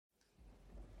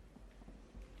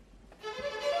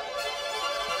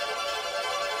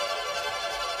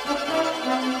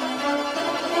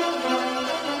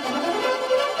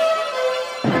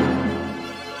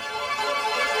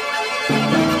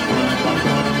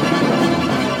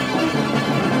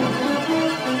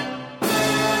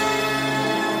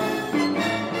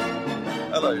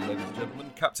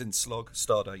Captain Slog,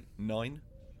 Stardate 9.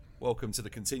 Welcome to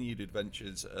the continued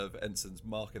adventures of Ensigns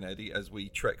Mark and Eddie as we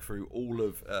trek through all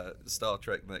of Star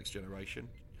Trek The Next Generation.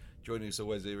 Joining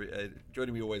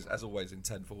me always, as always, in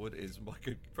 10 Forward is my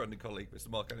good friend and colleague, Mr.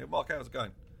 Mark. Mark, how's it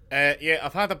going? Yeah,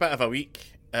 I've had a bit of a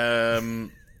week. I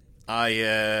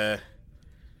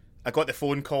got the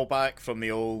phone call back from the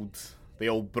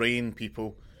old brain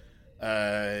people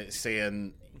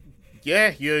saying,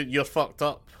 yeah, you're fucked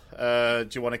up. Do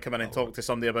you want to come in and talk to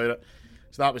somebody about it?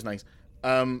 So that was nice.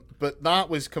 But that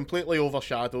was completely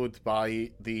overshadowed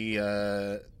by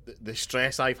the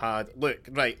stress I've had. Look,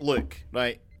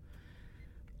 right.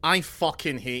 I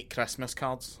fucking hate Christmas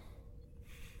cards.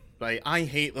 Right, I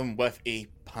hate them with a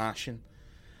passion.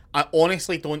 I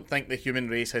honestly don't think the human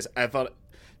race has ever...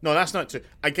 No, that's not true.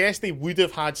 I guess they would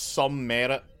have had some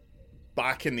merit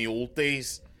back in the old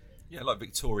days. Yeah, like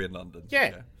Victorian London.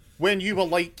 Yeah. When you were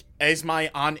like, is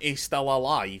my auntie still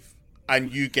alive?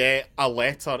 And you get a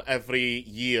letter every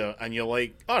year and you're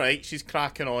like, alright, she's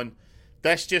cracking on.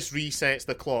 This just resets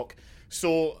the clock.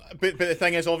 So, but the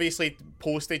thing is, obviously,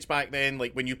 postage back then,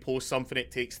 like, when you post something, it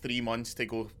takes 3 months to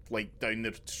go, like, down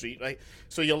the street, right?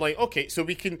 So you're like, okay, so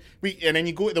and then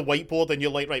you go to the whiteboard and you're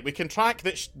like, right, we can track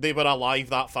that they were alive,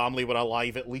 that family were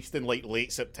alive, at least in, like,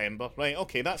 late September, right?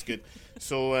 Okay, that's good.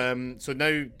 So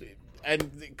now,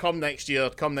 and come next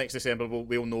December,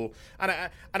 we'll know.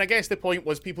 And I guess the point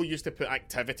was people used to put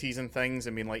activities and things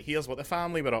and being like, here's what the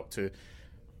family were up to.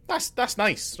 That's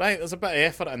nice, right? There's a bit of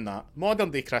effort in that. Modern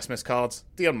day Christmas cards.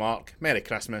 Dear Mark, Merry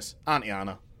Christmas, Auntie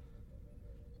Anna.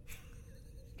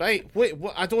 Right? Wait,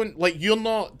 what? I don't, like, you're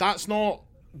not, that's not,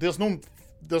 there's no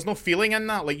feeling in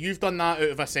that. Like, you've done that out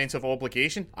of a sense of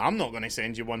obligation. I'm not going to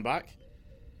send you one back.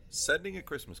 Sending a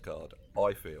Christmas card,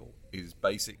 I feel, is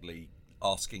basically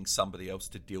asking somebody else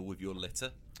to deal with your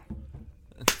litter.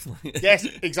 Yes,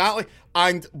 exactly.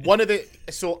 And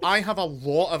so I have a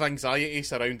lot of anxiety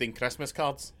surrounding Christmas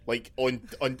cards, like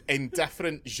in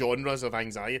different genres of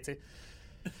anxiety,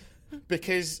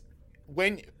 because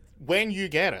when you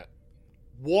get it,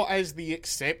 what is the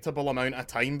acceptable amount of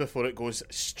time before it goes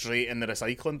straight in the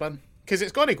recycling bin? Because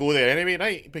it's got to go there anyway,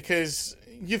 right? Because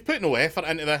you've put no effort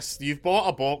into this. You've bought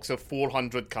a box of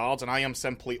 400 cards, and I am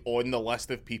simply on the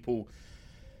list of people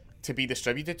to be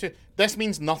distributed to. This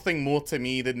means nothing more to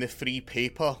me than the free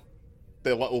paper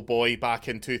the little boy back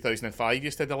in 2005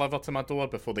 used to deliver to my door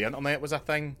before the internet was a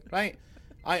thing, right?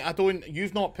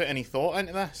 You've not put any thought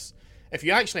into this. If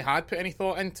you actually had put any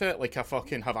thought into it, like I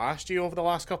fucking have asked you over the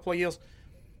last couple of years,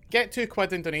 get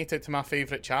 £2 and donate it to my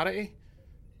favourite charity.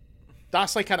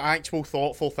 That's like an actual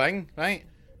thoughtful thing, right?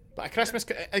 But a Christmas...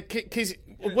 Because...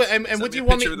 And what do you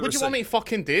want me to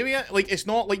fucking do with it? Like, it's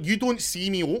not like you don't see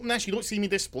me open this, you don't see me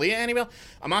display it anywhere.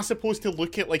 Am I supposed to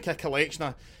look at like a collection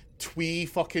of twee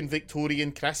fucking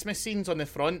Victorian Christmas scenes on the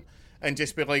front and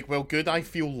just be like, well, good, I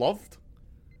feel loved?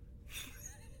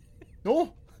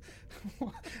 No.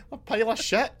 A pile of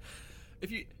shit.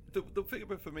 The thing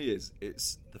about for me is,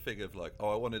 it's the thing of like, oh,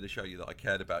 I wanted to show you that I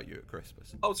cared about you at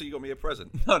Christmas. Oh, so you got me a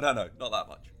present? No, not that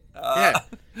much. Yeah.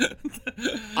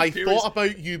 I thought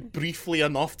about you briefly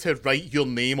enough to write your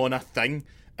name on a thing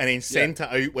and then sent it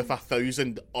out with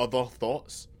 1,000 other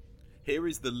thoughts. Here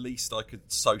is the least I could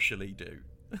socially do.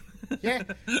 Yeah,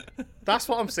 that's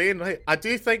what I'm saying, right? I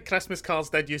do think Christmas cards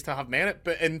did used to have merit,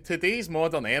 but in today's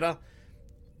modern era,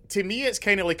 to me it's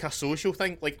kind of like a social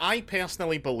thing. Like, I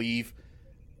personally believe,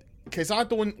 because I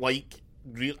don't like...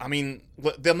 I mean,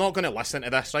 they're not going to listen to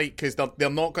this, right? Because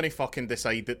they're not going to fucking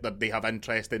decide that they have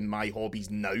interest in my hobbies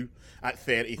now at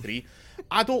 33.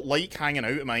 I don't like hanging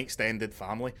out with my extended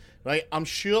family, right? I'm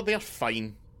sure they're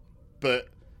fine, but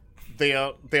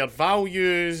their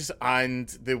values and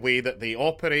the way that they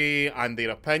operate and their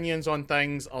opinions on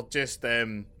things are just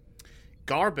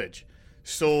garbage.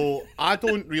 So I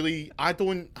don't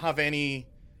have any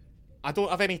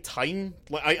time.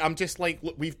 Like, I'm just like,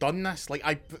 look, we've done this. Like,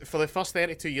 for the first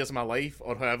 32 years of my life,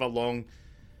 or however long.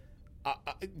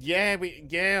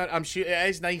 I'm sure it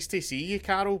is nice to see you,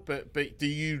 Carol. But do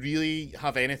you really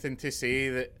have anything to say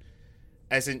that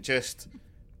isn't just,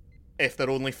 if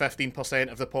they're only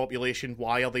 15% of the population,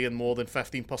 why are they in more than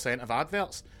 15% of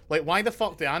adverts? Like, why the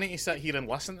fuck do I need to sit here and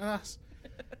listen to this?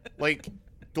 Like,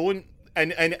 don't.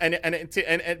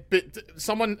 But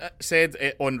someone said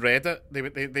it on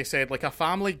Reddit. They said, like, a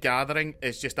family gathering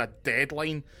is just a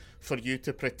deadline for you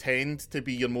to pretend to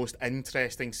be your most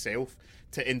interesting self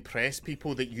to impress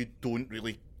people that you don't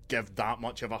really give that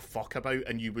much of a fuck about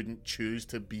and you wouldn't choose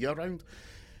to be around.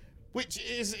 Which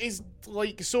is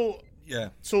like, so...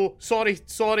 Yeah. So, sorry,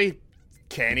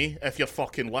 Kenny, if you're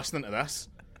fucking listening to this.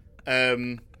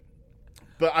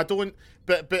 But I don't.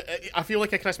 But I feel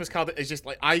like a Christmas card is just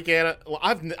like, I get it.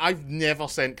 Like, I've never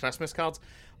sent Christmas cards.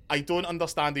 I don't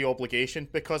understand the obligation,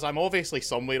 because I'm obviously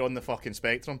somewhere on the fucking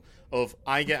spectrum of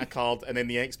I get a card and then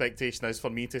the expectation is for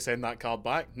me to send that card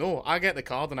back. No, I get the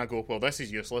card and I go, well, this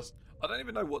is useless. I don't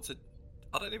even know what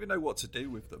to do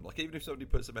with them. Like, even if somebody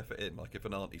puts some effort in, like if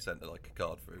an auntie sent like a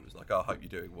card through, it was like, oh, I hope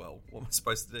you're doing well. What am I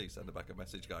supposed to do? Send her back a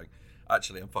message going,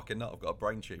 actually, I'm fucking nut. I've got a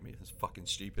brain tumour. It's fucking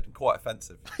stupid and quite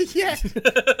offensive. Yeah.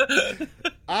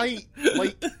 I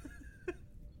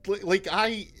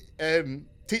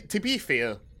to be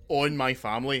fair, on my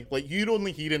family, like, you're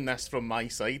only hearing this from my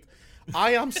side.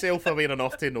 I am self-aware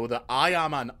enough to know that I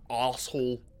am an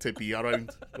arsehole to be around,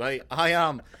 right? I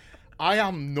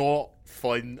am not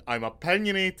fun. I'm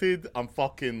opinionated. I'm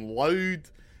fucking loud.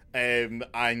 And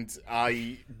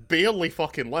I barely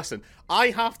fucking listen. I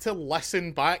have to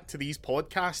listen back to these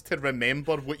podcasts to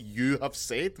remember what you have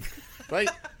said, right?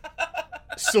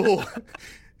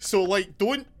 So like,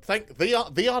 don't think they are.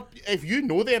 If you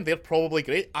know them, they're probably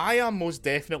great. I am most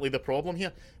definitely the problem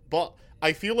here, but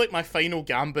I feel like my final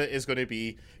gambit is going to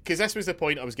be, because this was the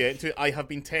point I was getting to. I have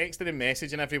been texting and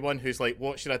messaging everyone who's like,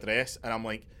 "What's your address?" And I'm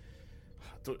like,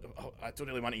 I don't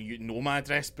really want you to know my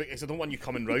address because I don't want you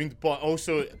coming round. But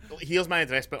also, here's my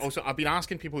address. But also, I've been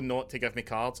asking people not to give me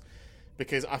cards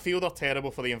because I feel they're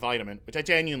terrible for the environment, which I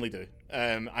genuinely do.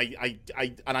 I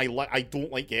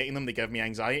don't like getting them. They give me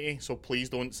anxiety, so please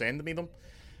don't send me them.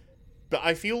 But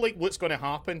I feel like what's going to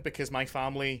happen, because my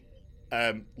family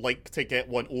like to get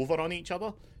one over on each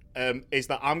other, is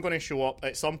that I'm going to show up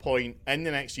at some point in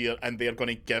the next year and they're going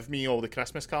to give me all the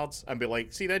Christmas cards and be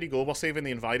like, see, there you go, we're saving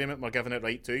the environment, we're giving it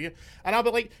right to you. And I'll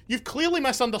be like, you've clearly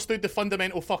misunderstood the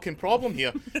fundamental fucking problem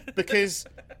here, because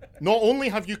not only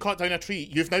have you cut down a tree,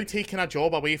 you've now taken a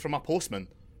job away from a postman.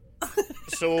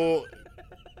 So,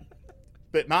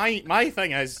 but my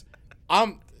thing is,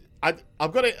 I've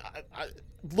got to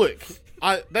look.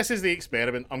 This is the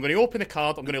experiment. I'm going to open the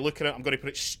card. I'm going to look at it. I'm going to put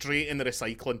it straight in the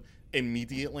recycling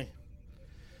immediately.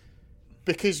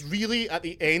 Because really, at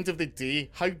the end of the day,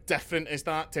 how different is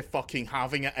that to fucking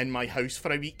having it in my house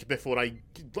for a week before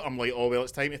I'm like, oh well,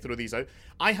 it's time to throw these out.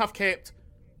 I have kept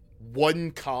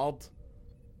one card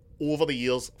over the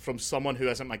years from someone who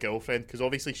isn't my girlfriend, because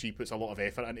obviously she puts a lot of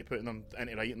effort into putting them,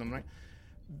 into writing them, right?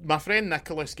 My friend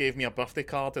Nicholas gave me a birthday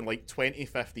card in like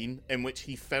 2015 in which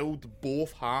he filled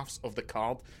both halves of the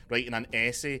card writing an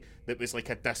essay that was like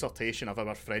a dissertation of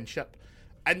our friendship.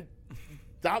 And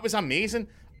that was amazing.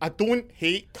 I don't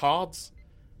hate cards.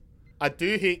 I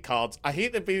do hate cards. I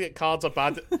hate the way that cards are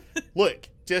bad. Look,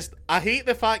 I hate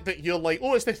the fact that you're like,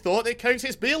 oh, it's the thought that counts.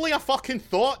 It's barely a fucking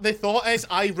thought. The thought is,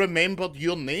 I remembered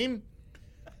your name.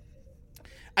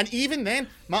 And even then,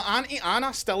 my Auntie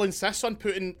Anna still insists on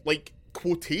putting, like,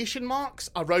 quotation marks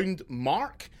around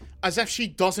Mark as if she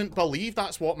doesn't believe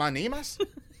that's what my name is.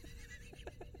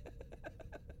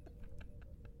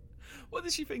 What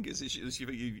does she think? Does she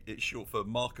think it's short for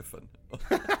Markophone?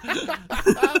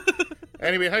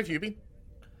 Anyway, how have you been?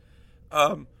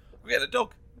 We had a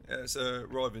dog. It's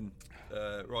arriving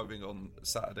on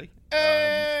Saturday.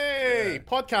 Hey,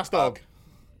 podcast dog.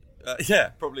 Yeah,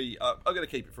 probably. I'm going to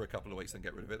keep it for a couple of weeks and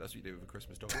get rid of it. That's what you do with a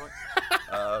Christmas dog,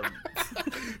 right?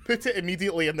 Put it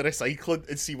immediately in the recycling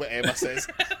and see what Emma says.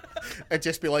 And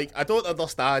just be like, I don't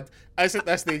understand. Isn't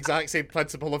this the exact same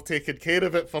principle of taking care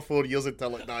of it for 4 years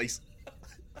until it dies?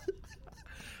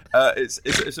 It's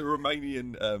a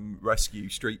Romanian rescue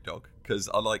street dog, because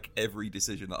I like every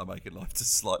decision that I make in life to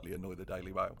slightly annoy the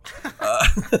Daily Mail.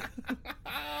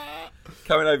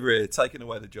 Coming over here, taking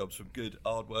away the jobs from good,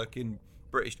 hard-working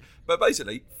British. But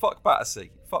basically, fuck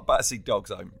Battersea. Fuck Battersea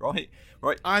Dogs Home, right?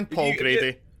 And Paul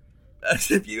Grady.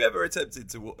 Have you ever attempted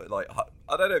to, like,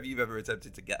 I don't know if you've ever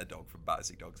attempted to get a dog from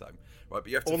Battersea Dogs Home, right? But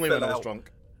you have to only fill when I was out,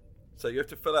 drunk. So you have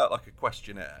to fill out like a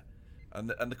questionnaire, and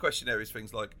the questionnaire is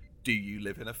things like, do you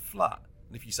live in a flat?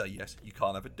 And if you say yes, you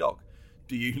can't have a dog.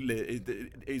 Do you live?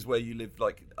 Is where you live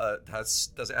like does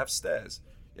it have stairs?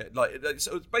 Yeah, like,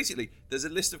 so it's basically there's a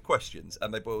list of questions,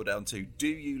 and they boil down to, do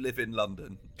you live in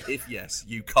London? If yes,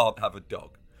 you can't have a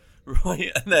dog.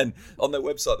 Right, and then on their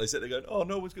website they said, they're going, oh,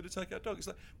 no one's going to take our dog. It's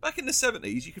like, back in the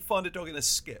 70s, you could find a dog in a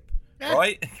skip,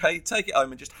 right? Okay, take it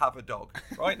home and just have a dog.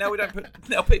 Right, now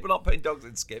now people aren't putting dogs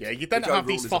in skips. Yeah, you didn't have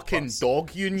these fucking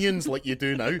dog unions like you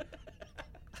do now.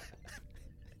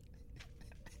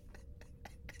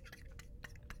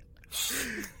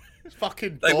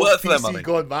 Fucking they dog work for their PC money.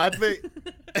 Gone mad, mate.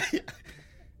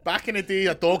 Back in the day,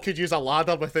 a dog could use a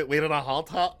ladder without wearing a hard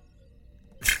hat.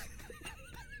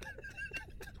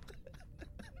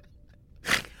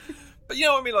 But you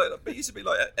know what I mean? Like, it used to be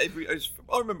like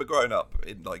I remember growing up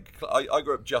in like I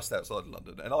grew up just outside of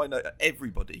London, and I know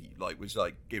everybody like was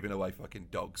like giving away fucking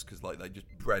dogs because like they just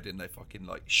bred in their fucking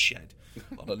like shed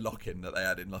on a lock-in that they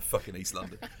had in like fucking East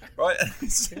London, right?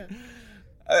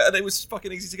 And it was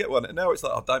fucking easy to get one. And now it's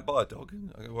like, oh, don't buy a dog.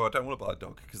 I go, well, I don't want to buy a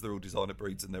dog because they're all designer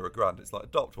breeds and they're £1,000. It's like,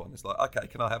 adopt one. It's like, okay,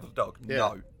 can I have a dog? Yeah.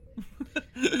 No.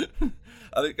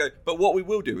 And it go, but what we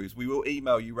will do is we will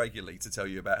email you regularly to tell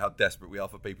you about how desperate we are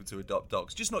for people to adopt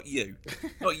dogs. Just not you.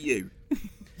 Not you.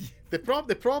 The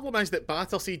problem is that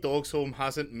Battersea Dogs Home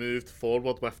hasn't moved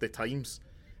forward with the times.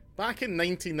 Back in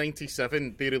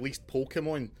 1997, they released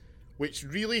Pokemon, which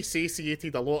really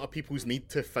satiated a lot of people's need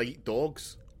to fight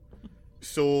dogs.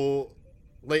 So,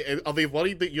 like, are they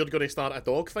worried that you're going to start a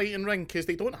dog fighting ring? Because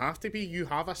they don't have to be. You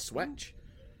have a Switch.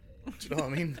 Do you know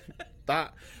what I mean?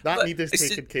 That need is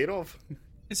taken care of.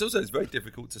 It's very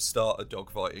difficult to start a dog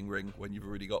fighting ring when you've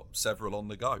already got several on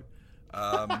the go.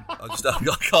 I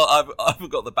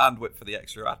haven't got the bandwidth for the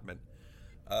extra admin.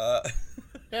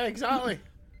 Yeah, exactly.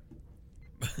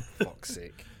 Fuck's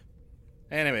sake.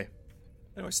 Anyway,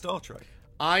 Star Trek.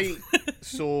 I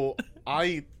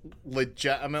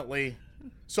legitimately.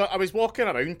 So I was walking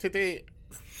around today,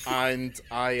 and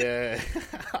I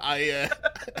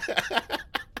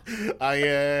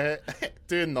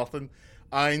doing nothing,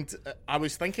 and I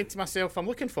was thinking to myself, I'm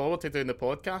looking forward to doing the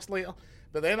podcast later.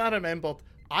 But then I remembered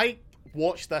I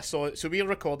watched this on. So we're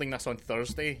recording this on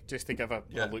Thursday, just to give a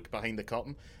look behind the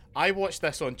curtain. I watched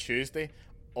this on Tuesday.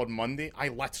 On Monday, I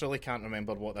literally can't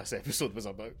remember what this episode was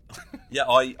about. Yeah,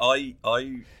 I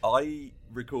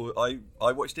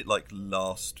watched it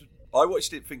I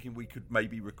watched it thinking we could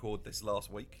maybe record this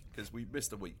last week because we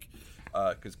missed a week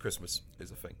because Christmas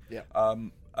is a thing. Yeah.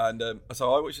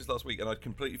 So I watched this last week and I'd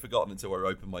completely forgotten until I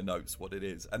opened my notes what it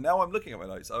is. And now I'm looking at my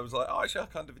notes. I was like, oh, actually, I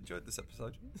kind of enjoyed this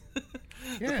episode.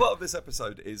 The plot of this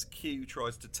episode is Q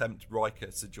tries to tempt Riker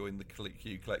to join the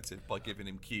Q Collective by giving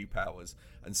him Q powers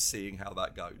and seeing how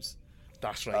that goes.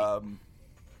 That's right.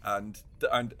 And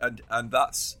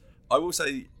that's. I will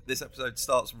say this episode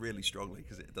starts really strongly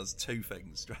because it does two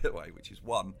things straight away, which is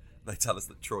one, they tell us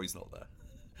that Troy's not there.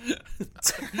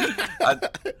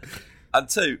 And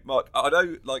two, Mark, I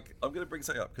know, like, I'm going to bring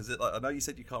something up because I know you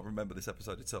said you can't remember this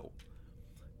episode at all.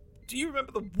 Do you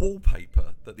remember the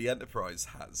wallpaper that the Enterprise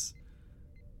has?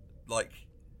 Like,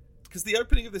 because the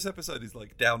opening of this episode is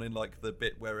like down in like the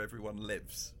bit where everyone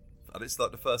lives, and it's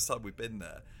like the first time we've been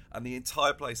there, and the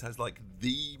entire place has like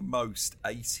the most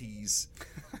 80s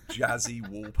jazzy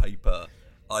wallpaper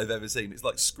I've ever seen. It's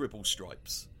like scribble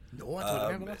stripes. No, I don't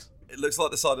remember this. It looks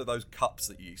like the side of those cups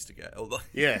that you used to get.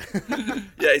 Yeah.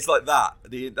 Yeah, it's like that.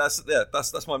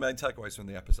 That's my main takeaways from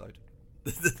the episode.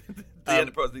 The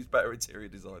Enterprise needs better interior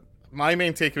design. My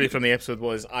main takeaway from the episode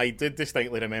was I did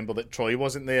distinctly remember that Troy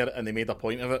wasn't there and they made a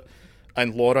point of it.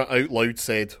 And Laura out loud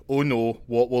said, "Oh no,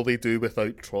 what will they do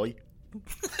without Troy?"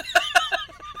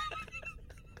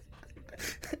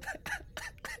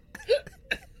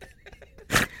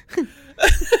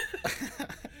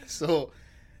 So,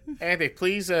 Eddie,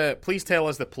 please tell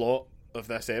us the plot of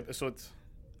this episode.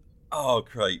 Oh,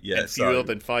 great! Yeah, in fewer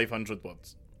than 500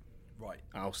 words. Right,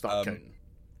 I'll start counting.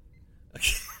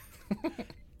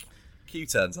 Q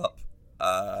turns up.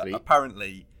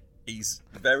 Apparently, he's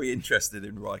very interested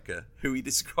in Riker, who he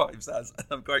describes as, and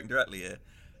I'm quoting directly here,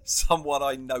 someone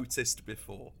I noticed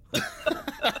before.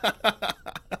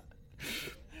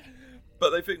 But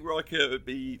they think Riker would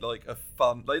be like a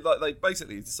fun. They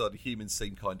basically decided humans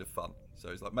seem kind of fun. So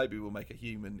it's like, maybe we'll make a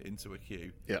human into a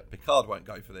Q. Yeah. Picard won't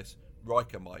go for this.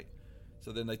 Riker might.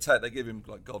 So then they give him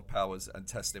like god powers and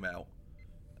test him out.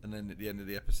 And then at the end of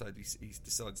the episode, he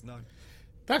decides no.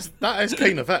 That is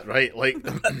kind of it, right? Like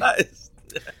That is.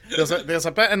 there's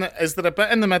a bit in the, is there a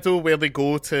bit in the middle where they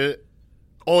go to?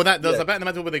 Oh, there's a bit in the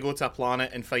middle where they go to a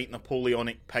planet and fight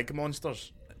Napoleonic pig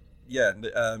monsters. Yeah,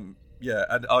 yeah,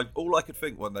 and all I could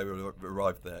think when they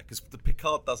arrived there, because the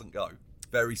Picard doesn't go.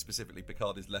 Very specifically,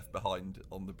 Picard is left behind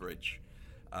on the bridge,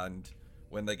 and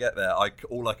when they get there,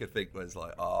 all I could think was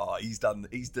like,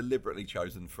 he's deliberately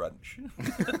chosen French.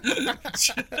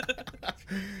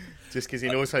 Just because he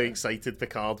knows how excited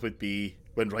Picard would be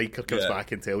when Riker comes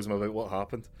back and tells him about what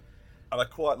happened. And I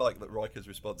quite like that Riker's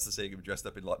response to seeing him dressed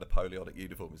up in like Napoleonic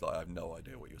uniform is like, I have no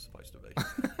idea what you're supposed to be.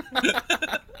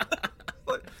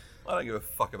 Like, I don't give a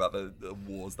fuck about the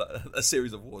wars a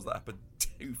series of wars that happened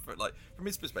from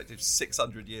his perspective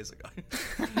 600 years ago.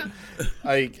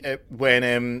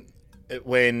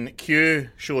 When Q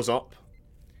shows up,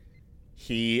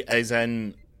 he is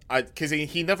in because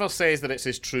he never says that it's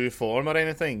his true form or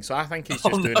anything. So I think he's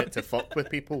just doing it to fuck with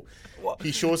people. What?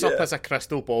 He shows up as a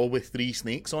crystal ball with 3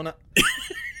 snakes on it.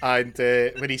 And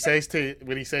when he says to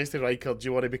Riker, "Do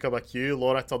you want to become a Q?"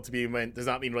 Laura turned to me and went, "Does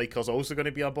that mean Riker's also going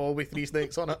to be a ball with 3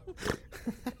 snakes on it?"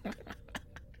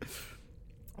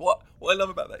 What I love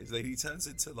about that is that he turns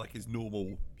into like his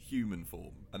normal human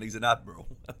form, and he's an admiral.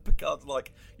 And Picard's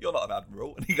like, "You're not an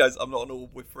admiral," and he goes, "I'm not an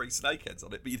orb with 3 snakeheads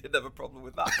on it, but you didn't have a problem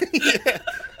with that." Yeah.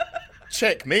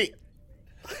 Checkmate.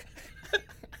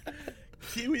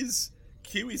 Q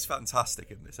is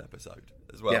fantastic in this episode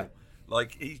as well. Yeah.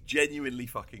 Like, he's genuinely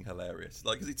fucking hilarious.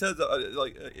 Like, as he turns out,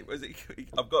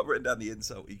 I've got written down the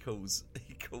insult he calls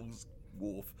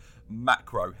Worf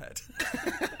macro head.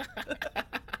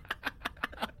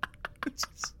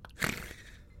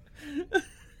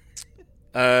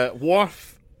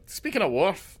 Worf. Speaking of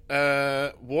Worf,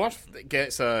 Worf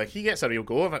gets a real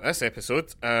go of it this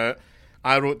episode.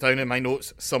 I wrote down in my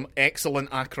notes some excellent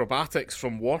acrobatics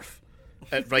from Worf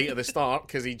right at the start,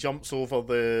 because he jumps over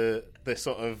the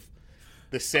sort of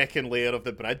the second layer of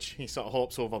the bridge. He sort of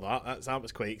hops over that. That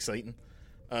was quite exciting.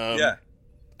 Yeah.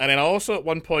 And then I also at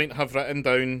one point have written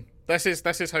down, this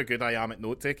is how good I am at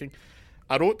note taking.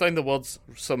 I wrote down the words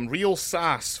 "some real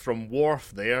sass" from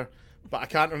Worf there, but I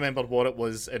can't remember what it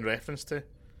was in reference to.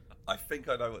 I think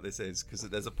I know what this is, because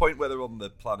there's a point where they're on the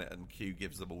planet and Q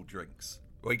gives them all drinks.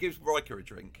 Well, he gives Riker a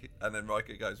drink, and then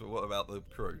Riker goes, "Well, what about the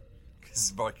crew?"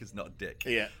 Because Riker's not a dick.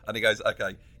 Yeah. And he goes,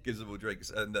 "Okay," gives them all drinks,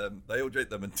 and they all drink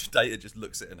them, and Data just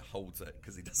looks at it and holds it,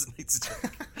 because he doesn't need to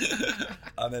drink.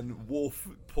 And then Worf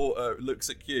looks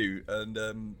at Q,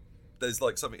 and there's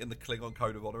like something in the Klingon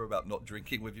code of honor about not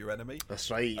drinking with your enemy. That's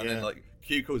right, And yeah. then like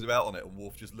Q calls him out on it, and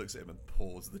Worf just looks at him and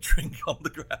pours the drink on the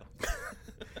ground.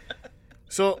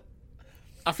 So,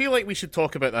 I feel like we should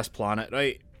talk about this planet,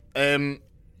 right?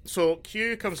 So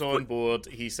Q comes on board.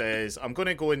 He says, "I'm going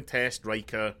to go and test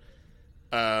Riker."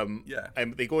 Yeah.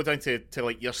 And they go down to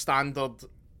like your standard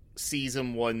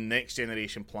season 1 Next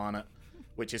Generation planet,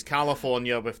 which is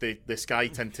California with the sky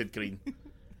tinted green.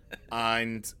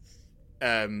 And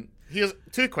here's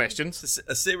 2 questions.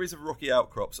 A series of rocky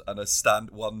outcrops and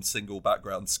one single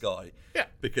background sky. Yeah.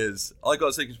 Because I got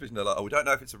a secret suspicion they're like, "Oh, we don't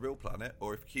know if it's a real planet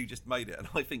or if Q just made it." And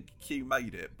I think Q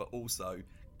made it, but also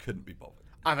couldn't be bothered.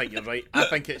 I think you're right. I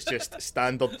think it's just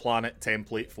standard planet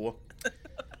template 4.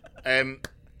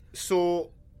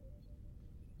 So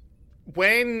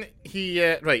when he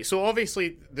right, so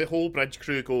obviously the whole bridge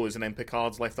crew goes, and then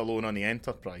Picard's left alone on the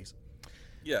Enterprise.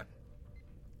 Yeah.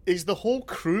 Is the whole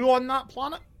crew on that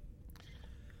planet?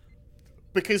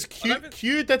 Because Q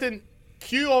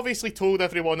obviously told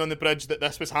everyone on the bridge that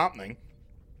this was happening,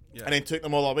 Yeah. and then took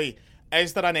them all away.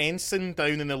 Is there an ensign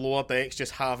down in the lower decks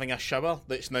just having a shower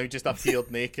that's now just appeared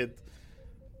naked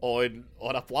on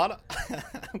a planet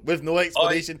with no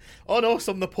explanation? Oh no,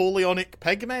 some Napoleonic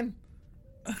pigmen.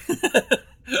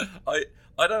 I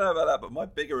don't know about that, but my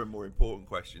bigger and more important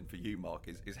question for you, Mark,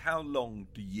 is how long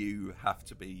do you have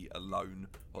to be alone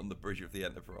on the bridge of the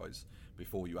Enterprise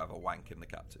before you have a wank in the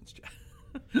captain's chair?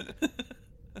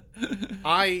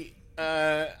 I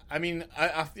mean,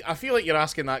 I feel like you're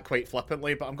asking that quite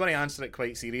flippantly, but I'm going to answer it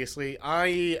quite seriously.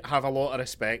 I have a lot of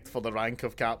respect for the rank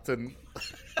of captain,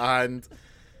 and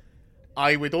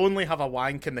I would only have a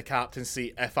wank in the captain's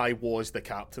seat if I was the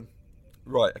captain.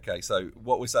 Right, okay, so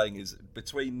what we're saying is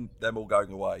between them all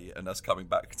going away and us coming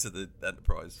back to the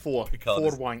Enterprise... Four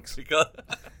wanks.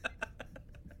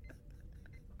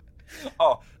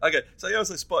 Oh, okay, so you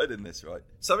also spotted in this, right?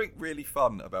 Something really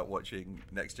fun about watching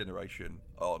Next Generation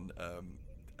on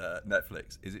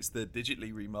Netflix is it's the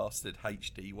digitally remastered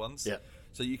HD ones. Yeah.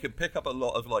 So you can pick up a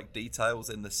lot of like details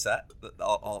in the set that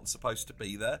aren't supposed to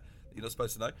be there, that you're not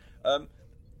supposed to know.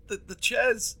 The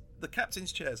chairs, the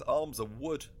captain's chair's arms are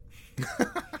wood.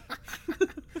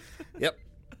 Yep.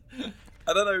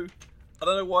 I don't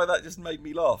know why that just made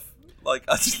me laugh. Like,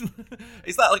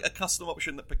 is that like a custom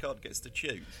option that Picard gets to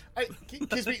choose?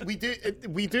 Because we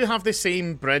do have the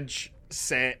same bridge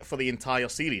set for the entire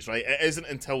series, right? It isn't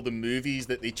until the movies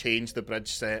that they change the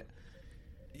bridge set.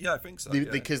 Yeah, I think so.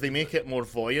 Because they make it more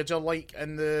Voyager-like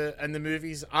in the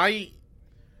movies.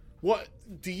 What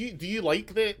do you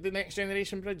like the Next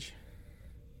Generation bridge?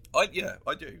 I do.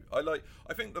 I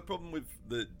think the problem with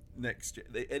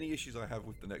any issues I have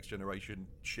with the Next Generation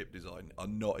ship design are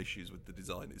not issues with the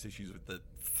design. It's issues with the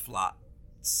flat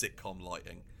sitcom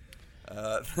lighting.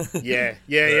 Yeah.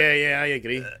 I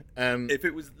agree. If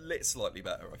it was lit slightly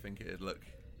better, I think it would look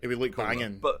cooler.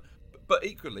 Banging. But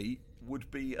equally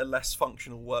would be a less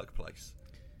functional workplace.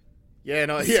 Yeah,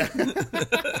 no, yeah.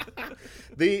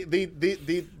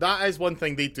 That is one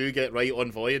thing they do get right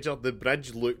on Voyager. The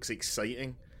bridge looks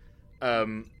exciting.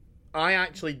 I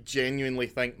actually genuinely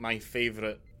think my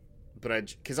favourite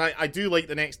bridge, because I do like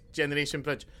the Next Generation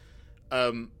bridge,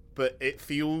 but it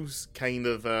feels kind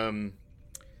of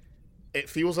it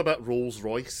feels a bit Rolls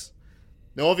Royce.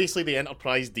 Now, obviously, the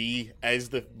Enterprise D is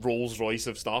the Rolls Royce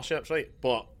of starships, right?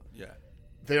 But Yeah.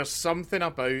 there's something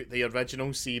about the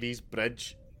original series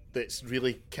bridge that's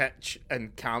really kitsch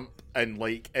and camp, and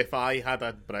like, if I had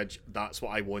a bridge, that's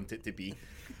what I want it to be.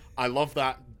 I love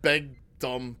that big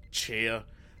dumb chair.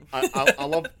 I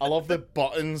love the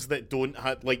buttons that don't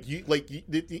have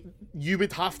you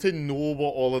would have to know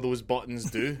what all of those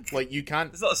buttons do. Like, you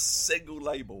can't. There's not a single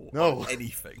label No. on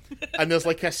anything. And there's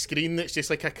like a screen that's just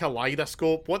like a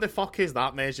kaleidoscope. What the fuck is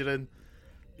that measuring?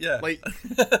 Yeah. Like,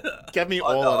 give me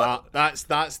all of that.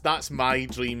 That's my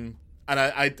dream. And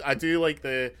I do like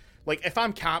the, like, if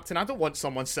I'm captain, I don't want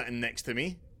someone sitting next to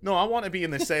me. No, I want to be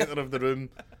in the center of the room,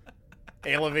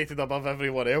 elevated above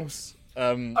everyone else.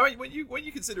 I mean, when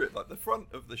you consider it, like, the front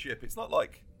of the ship, it's not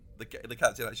like the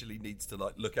captain actually needs to,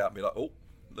 like, look out and be like, oh,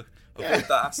 look, avoid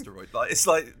that asteroid. Like, it's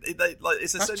like it's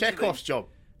That's essentially Chekhov's job.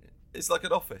 It's like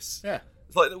an office. Yeah.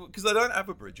 It's like, because they don't have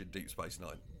a bridge in Deep Space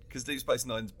Nine. Because Deep Space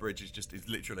Nine's bridge is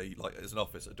literally like, it's an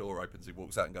office. A door opens, he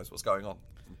walks out and goes, "What's going on?"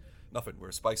 Nothing. We're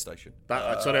a space station.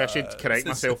 Sorry, I should correct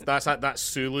myself. That's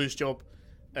Sulu's job.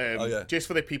 Yeah. Just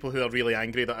for the people who are really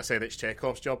angry that I said it's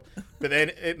Chekhov's job. But then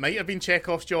it might have been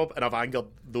Chekhov's job, and I've angered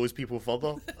those people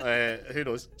further. Who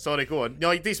knows? Sorry, go on.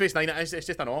 No, Deep Space Nine, it's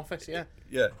just an office, yeah.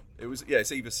 Yeah. It was. Yeah,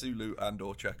 it's either Sulu and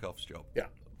or Chekhov's job. Yeah.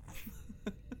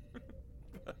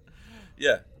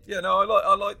 Yeah. Yeah, no,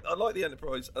 I like the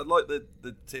Enterprise. I like the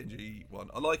TNG one.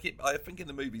 I like it. I think in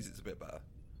the movies it's a bit better,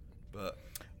 but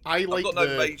I've got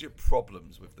no major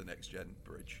problems with the next gen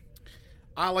bridge.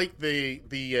 I like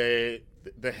the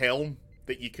helm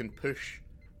that you can push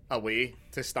away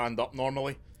to stand up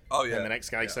normally. Oh yeah. And the next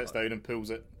guy sits down and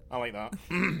pulls it. I like that.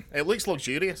 It looks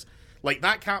luxurious. Like,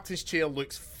 that captain's chair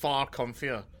looks far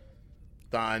comfier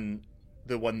than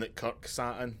the one that Kirk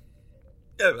sat in.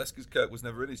 Yeah, but that's because Kirk was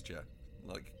never in his chair.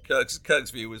 Like,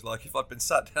 Kirk's view was like, if I'd been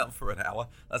sat down for an hour,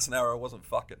 that's an hour I wasn't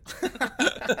fucking.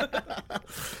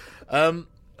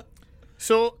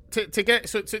 So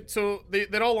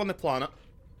they're all on the planet,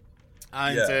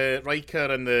 and Riker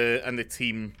and the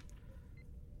team,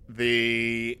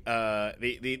 they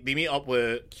meet up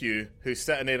with Q, who's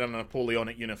sitting there in a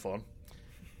Napoleonic uniform,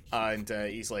 and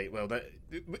he's like, well,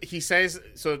 he says,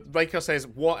 so Riker says,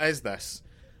 "What is this?"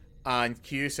 And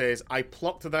Q says, "I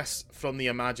plucked this from the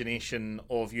imagination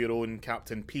of your own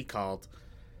Captain Picard."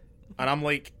 And I'm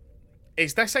like,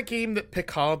 is this a game that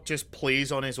Picard just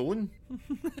plays on his own?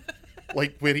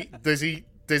 Like, where does he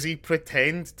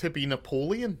pretend to be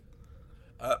Napoleon?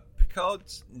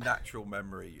 Picard's natural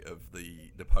memory of the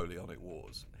Napoleonic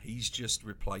Wars, he's just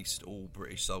replaced all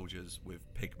British soldiers with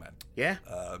pigmen. Yeah.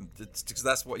 Because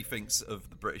that's what he thinks of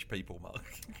the British people, Mark.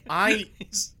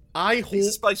 He's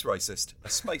a space racist, a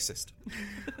spacist.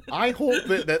 I hope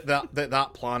that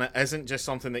planet isn't just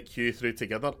something that Q threw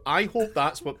together. I hope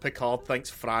that's what Picard thinks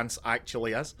France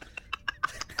actually is.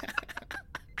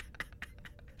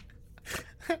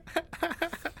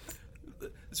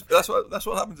 That's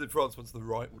what happens in France once the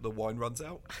wine runs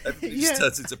out. Everybody just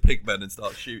turns into pigmen and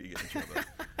starts shooting at each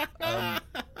other.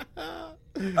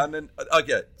 And then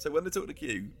so when they talk to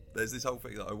Q, there's this whole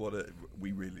thing that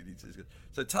we really need to discuss.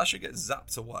 So Tasha gets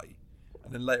zapped away,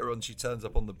 and then later on she turns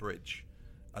up on the bridge,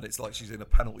 and it's like she's in a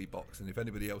penalty box, and if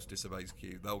anybody else disobeys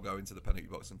Q, they'll go into the penalty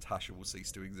box and Tasha will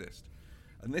cease to exist.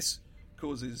 And this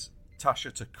causes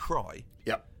Tasha to cry.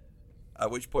 Yep.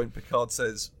 At which point Picard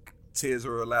says tears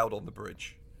are allowed on the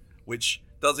bridge, which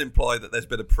does imply that there's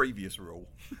been a previous rule.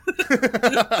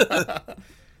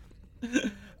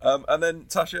 And then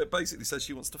Tasha basically says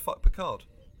she wants to fuck Picard.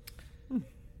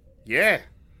 Yeah.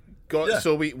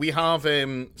 So we have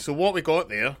so what we got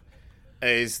there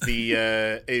is the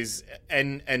is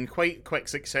in quite quick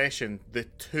succession the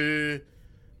two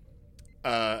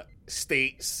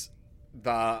states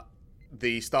that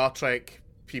the Star Trek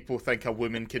people think a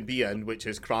woman can be in, which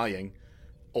is crying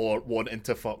or wanting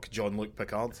to fuck Jean-Luc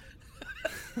Picard.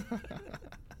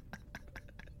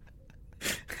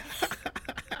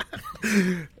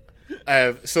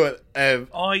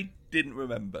 I didn't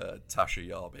remember Tasha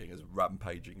Yar being as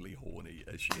rampagingly horny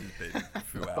as she has been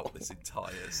throughout this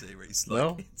entire series. Like,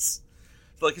 no. It's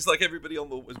like everybody on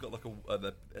the has got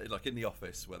like in the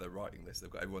office where they're writing this, they've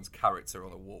got everyone's character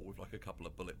on a wall with like a couple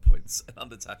of bullet points, and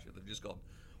under Tasha they've just gone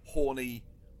horny,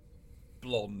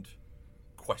 blonde,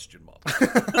 question mark.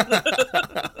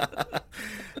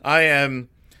 I am.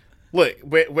 Look,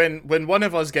 when one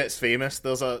of us gets famous,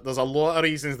 there's a lot of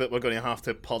reasons that we're going to have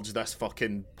to purge this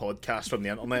fucking podcast from the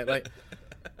internet, right?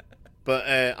 But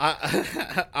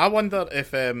I wonder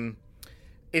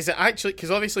is it actually,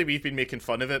 because obviously we've been making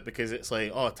fun of it because it's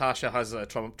like, oh, Tasha has a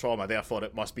trauma, therefore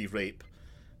it must be rape,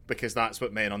 because that's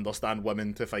what men understand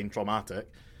women to find traumatic.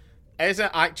 Is it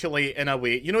actually, in a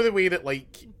way, you know the way that,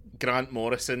 like, Grant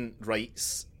Morrison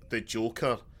writes the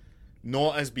Joker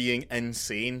not as being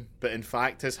insane, but in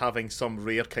fact as having some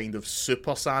rare kind of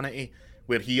super sanity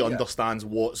where he understands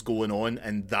what's going on,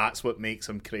 and that's what makes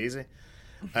him crazy.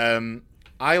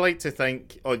 I like to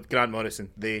think, Grant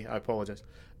Morrison, I apologise.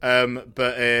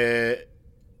 But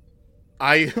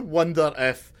I wonder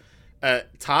if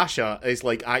Tasha is,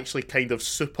 like, actually kind of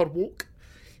super woke,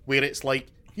 where it's like,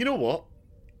 you know what?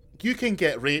 You can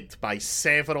get raped by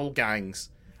several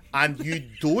gangs, and you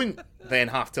don't then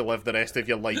have to live the rest of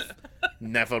your life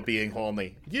never being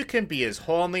horny. You can be as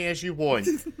horny as you want.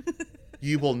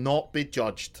 You will not be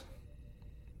judged.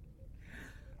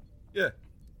 Yeah,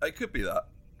 it could be that.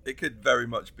 It could very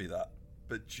much be that.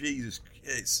 But Jesus,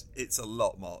 it's a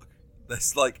lot, Mark.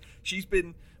 There's like,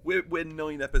 we're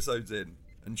 9 episodes in,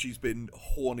 and she's been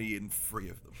horny in 3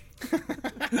 of them.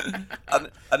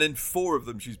 and in 4 of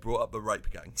them, she's brought up the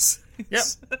rape gangs. Yep.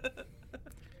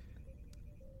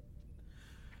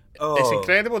 It's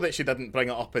incredible that she didn't bring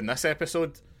it up in this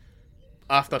episode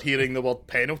after hearing the word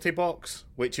penalty box,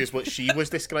 which is what she was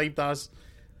described as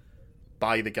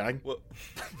by the gang. What?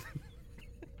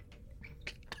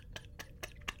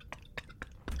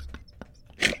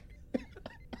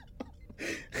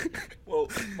 Well,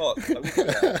 Mark,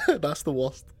 that's the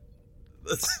worst.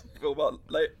 Well, Mark,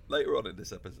 later on in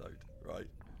this episode, right?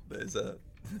 There's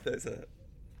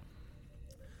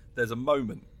a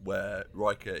moment where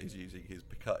Riker is using his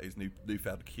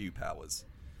newfound Q powers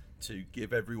to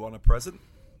give everyone a present.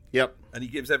 Yep. And he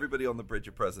gives everybody on the bridge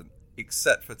a present,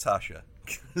 except for Tasha,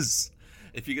 because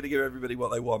if you're going to give everybody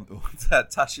what they want,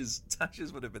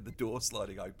 Tasha's would have been the door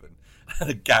sliding open and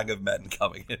a gang of men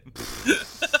coming in.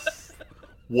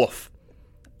 Woof.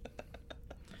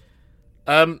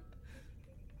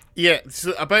 Yeah.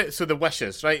 So the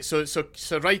wishes, right?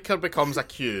 So Riker becomes a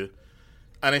Q,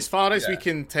 and as far as we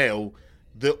can tell,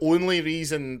 the only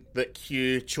reason that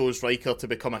Q chose Riker to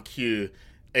become a Q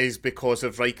is because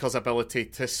of Riker's ability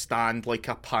to stand like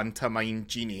a pantomime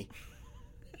genie,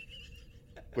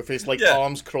 with his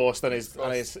arms crossed and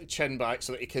his chin back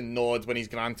so that he can nod when he's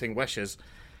granting wishes.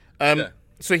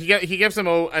 So he gives them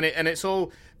all, and it's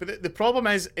all. But the problem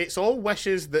is, it's all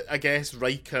wishes that I guess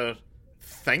Riker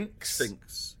thinks,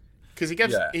 because he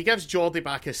gives Geordi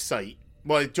back his sight.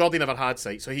 Well, Geordi never had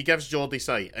sight, so he gives Geordi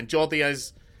sight, and Geordi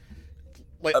is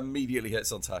like immediately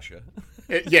hits on Tasha.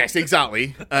 Yes,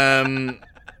 exactly.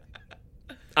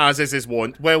 As is his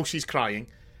wont. Well, she's crying,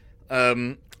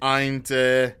 so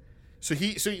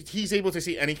he's able to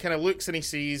see, and he kind of looks and he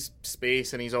sees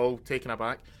space, and he's all taken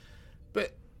aback.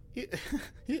 But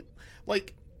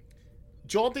like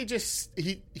Geordi just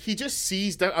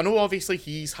sees that. I know obviously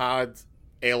he's had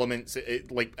elements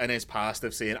like in his past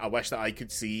of saying, I wish that I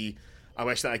could see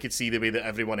the way that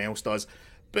everyone else does,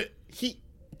 but he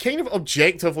kind of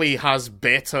objectively has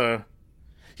better.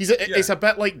 It's a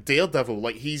bit like Daredevil.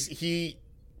 Like he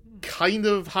kind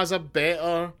of has a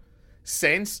better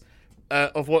sense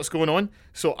of what's going on.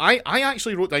 So I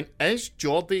actually wrote down,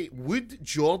 would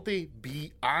Geordi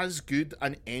be as good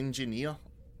an engineer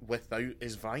without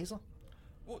his visor?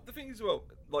 Well, the thing is,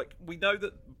 like we know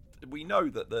that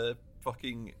the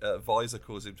fucking visor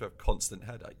causes him to have constant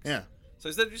headaches. Yeah. So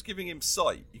instead of just giving him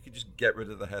sight, you could just get rid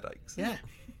of the headaches. Yeah.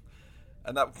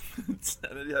 and then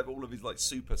you have all of his like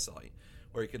super sight,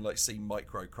 where he can like see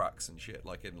micro cracks and shit.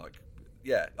 Like in like,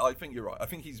 yeah, I think you're right. I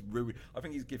think his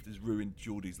gift has ruined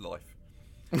Geordie's life.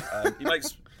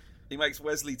 He makes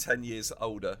Wesley 10 years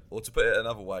older, or to put it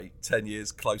another way, 10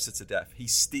 years closer to death. He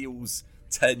steals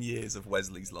 10 years of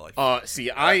Wesley's life.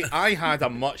 See, I had a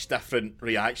much different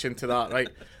reaction to that, right?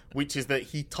 Which is that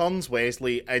he turns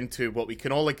Wesley into what we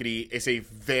can all agree is a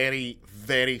very,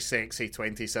 very sexy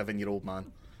 27-year-old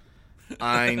man.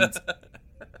 And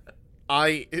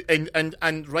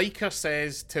and Riker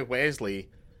says to Wesley,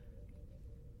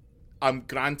 I'm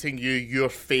granting you your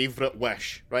favourite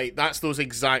wish, right? That's those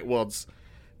exact words.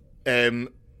 And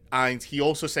he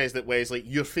also says that Wesley,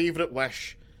 your favourite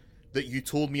wish that you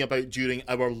told me about during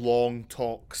our long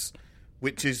talks,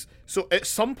 which is... So at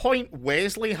some point,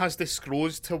 Wesley has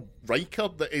disclosed to Riker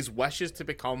that his wish is to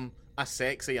become a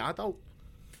sexy adult.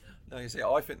 No, you see,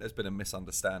 I think there's been a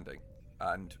misunderstanding.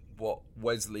 And what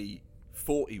Wesley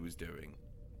thought he was doing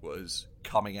was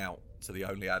coming out to the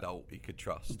only adult he could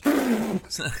trust.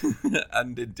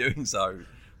 And in doing so,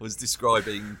 was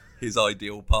describing his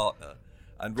ideal partner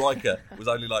And Riker was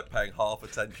only like paying half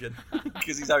attention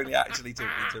because he's only actually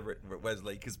talking to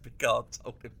Wesley because Picard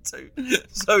told him to.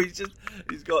 So he's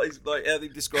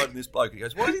like describing this bloke. He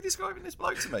goes, "Why is he describing this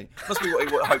bloke to me? Must be what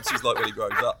he hopes he's like when he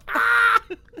grows up."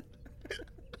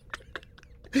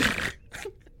 Do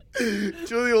you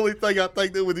know the only thing I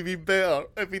think that would have been better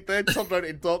if he then turned around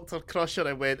to Dr. Crusher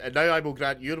and went, "And now I will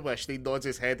grant your wish." He nods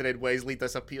his head and then Wesley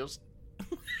disappears.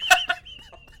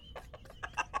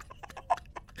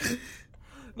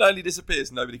 Not only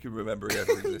disappears, nobody can remember he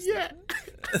ever existed. Yeah.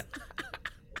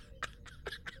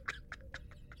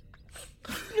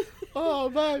 Oh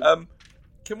man.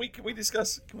 Can we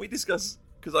discuss?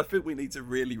 Because I think we need to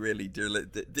really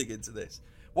dig into this.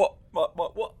 What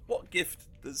gift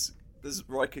does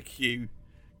Riker Q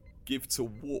give to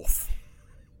Worf?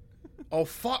 Oh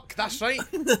fuck, that's right.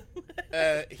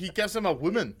 He gives him a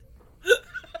woman,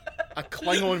 a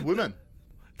Klingon woman,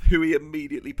 who he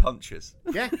immediately punches.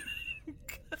 Yeah.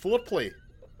 Foreplay.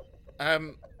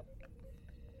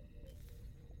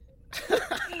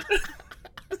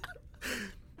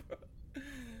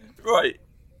 Right.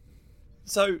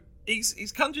 So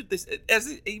he's conjured this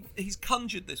he's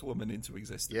conjured this woman into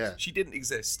existence. Yeah. She didn't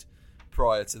exist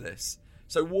prior to this.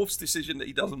 So Worf's decision that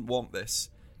he doesn't want this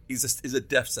is a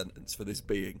death sentence for this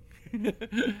being.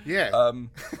 Yeah.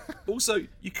 Also,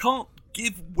 you can't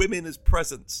give women as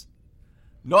presents.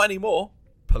 Not anymore.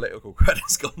 Political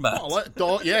credit's gone mad.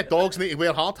 Dogs need to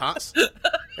wear hard hats.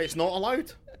 It's not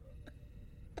allowed.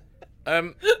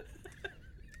 And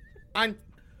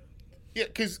yeah,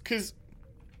 because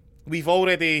we've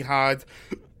already had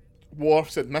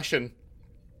Worf's admission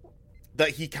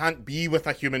that he can't be with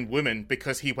a human woman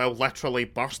because he will literally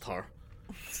burst her.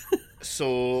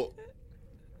 So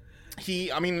I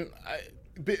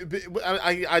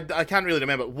can't really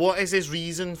remember. What is his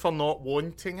reason for not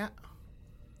wanting it?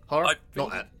 Her?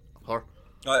 Not it. Her.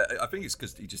 I think it's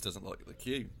because he just doesn't like the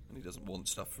Q and he doesn't want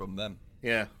stuff from them.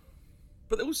 Yeah.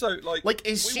 But also,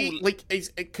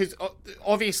 because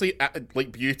obviously,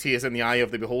 beauty is in the eye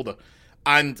of the beholder,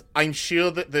 and I'm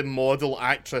sure that the model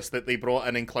actress that they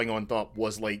brought in Klingon Up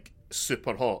was like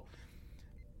super hot.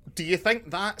 Do you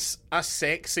think that's a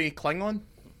sexy Klingon?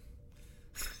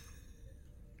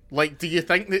 Like, do you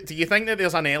think that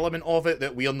there's an element of it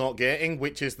that we're not getting,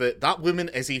 which is that woman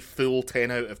is a full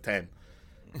 10 out of 10.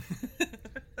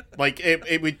 Like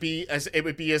it would be as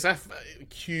if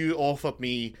Q offered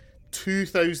me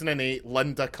 2008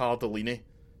 Linda Cardellini,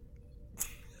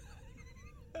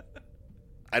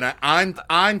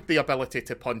 and the ability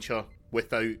to punch her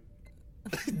without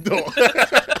no.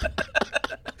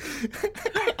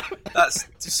 That's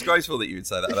disgraceful that you would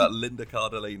say that about Linda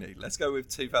Cardellini. Let's go with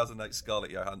 2008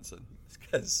 Scarlett Johansson,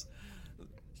 because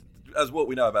as what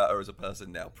we know about her as a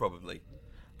person now, probably.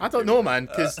 I don't know, man.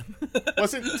 Because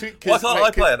wasn't why can't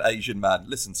I play an Asian man?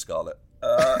 Listen, Scarlett.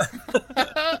 Oh,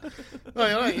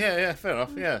 you're right. Yeah, fair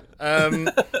enough. Yeah.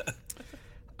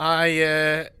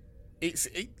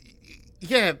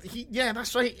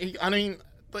 That's right. I mean,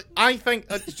 but I think.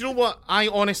 Do you know what? I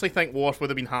honestly think Worf would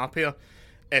have been happier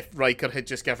if Riker had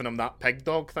just given him that pig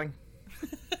dog thing.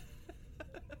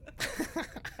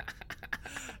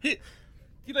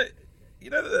 You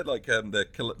know that like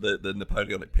the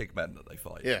Napoleonic pigmen that they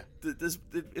fight. Yeah.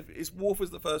 If Worf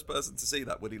was the first person to see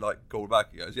that, would he like call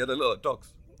back? He goes, "Yeah, they look like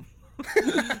dogs."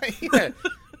 Yeah.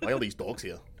 Why are these dogs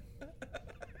here?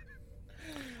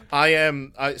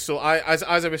 As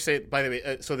I was saying, by the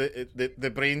way, so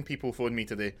the brain people phoned me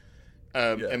today,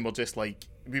 and were just like,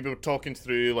 we were talking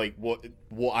through like what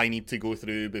I need to go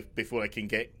through before I can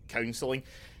get counselling.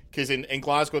 Because in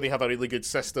Glasgow they have a really good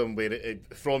system where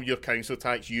from your council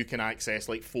tax you can access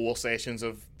like 4 sessions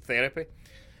of therapy,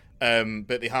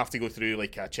 but they have to go through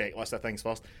like a checklist of things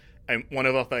first. And one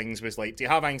of the things was like, do you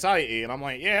have anxiety? And I'm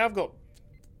like, yeah, I've got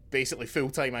basically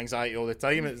full-time anxiety all the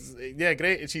time. It's yeah,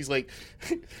 great. And she's like,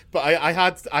 but I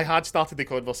had started the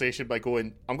conversation by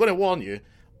going, I'm going to warn you,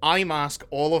 I mask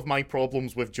all of my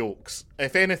problems with jokes.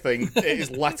 If anything, it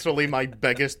is literally my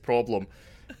biggest problem.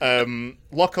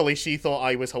 Luckily she thought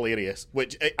I was hilarious,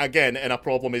 which again in a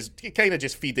problem is kind of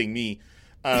just feeding me.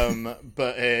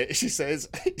 But she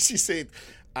said,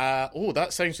 oh,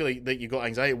 that sounds like that you got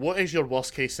anxiety. What is your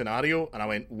worst case scenario? And I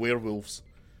went, werewolves.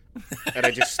 And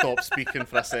I just stopped speaking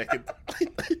for a second.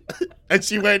 And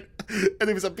she went, and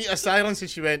there was a beat of silence, and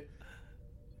she went,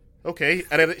 okay.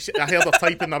 And then I heard her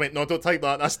typing, and I went, no, don't type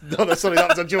that. Sorry, that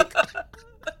was a joke.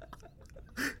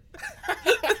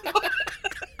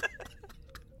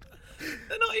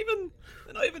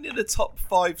 They're not even in the top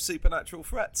 5 supernatural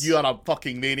threats. You are a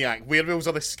fucking maniac. Werewolves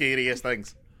are the scariest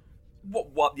things.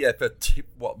 What? Yeah, for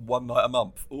one night a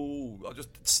month? Ooh, I'll just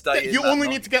stay in. You only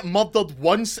need to get murdered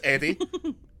once, Eddie.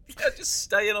 Yeah, just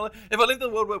stay in on. If I lived in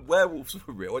a world where werewolves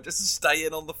were real, I'd just stay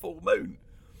in on the full moon.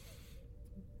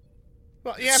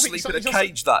 Well, yeah, sleep in a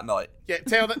cage that night. Yeah,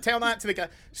 tell that to the guy.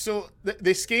 So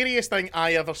the scariest thing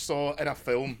I ever saw in a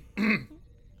film,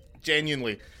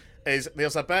 genuinely, is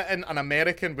there's a bit in An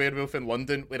American Werewolf in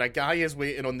London where a guy is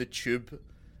waiting on the tube,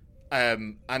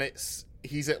 and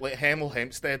he's at like Hemel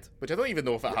Hempstead, which I don't even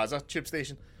know if it has a tube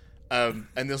station, and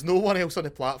there's no one else on the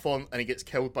platform, and he gets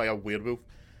killed by a werewolf.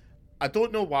 I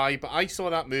don't know why, but I saw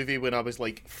that movie when I was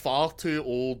like far too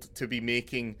old to be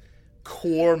making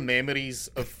core memories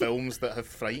of films that have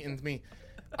frightened me.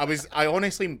 I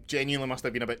honestly genuinely must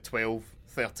have been about 12,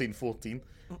 13, 14,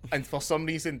 and for some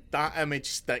reason that image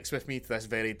sticks with me to this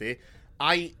very day.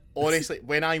 I honestly,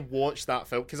 when I watched that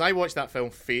film, because I watch that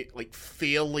film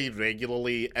fairly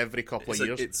regularly every couple of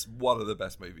years. It's one of the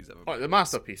best movies ever. Oh, the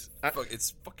masterpiece.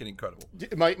 It's fucking incredible.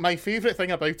 My favourite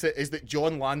thing about it is that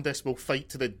John Landis will fight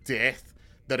to the death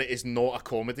that it is not a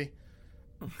comedy.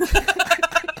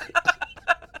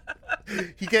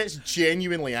 He gets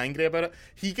genuinely angry about it.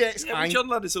 He gets John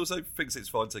Landis also thinks it's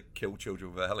fine to kill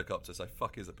children with a helicopter, so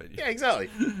fuck his opinion. Yeah, exactly.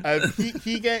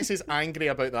 He gets as angry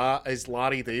about that as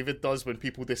Larry David does when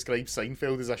people describe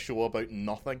Seinfeld as a show about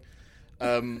nothing.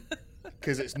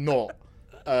 Because it's not.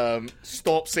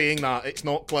 Stop saying that. It's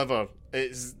not clever.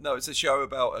 It's a show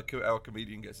about how a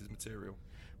comedian gets his material.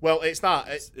 Well, it's that.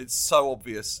 It's so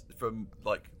obvious from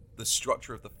like the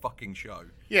structure of the fucking show.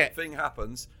 Yeah. Thing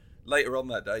happens later on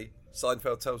that day.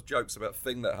 Seinfeld tells jokes about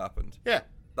thing that happened. Yeah.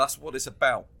 That's what it's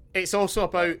about. It's also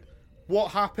about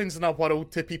what happens in a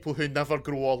world to people who never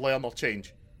grow or learn or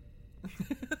change.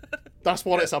 That's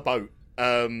what it's about.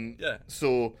 Yeah.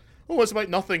 So, it's about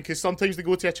nothing, because sometimes they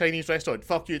go to a Chinese restaurant.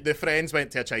 Fuck you, the Friends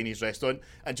went to a Chinese restaurant,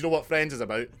 and do you know what Friends is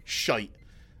about? Shite.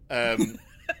 But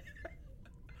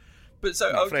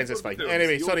so Friends is fine.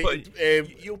 Anyway, sorry.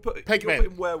 You're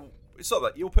putting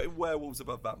werewolves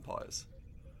above vampires.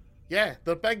 Yeah,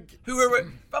 they're big.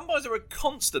 Vampires are a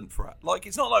constant threat. Like,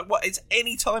 it's not like it's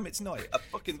any time it's night. A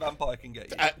fucking vampire can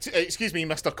get you. Excuse me,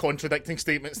 Mr. Contradicting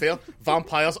statements there.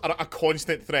 Vampires are a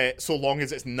constant threat so long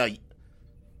as it's night.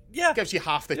 Yeah. It gives you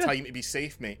half the time to be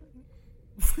safe, mate.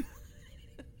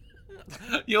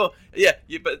 But you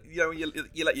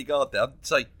let your guard down.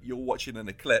 Say you're watching an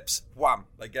eclipse. Wham!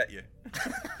 They get you.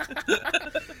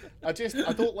 I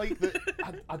don't like that.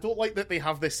 I don't like that they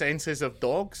have the senses of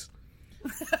dogs.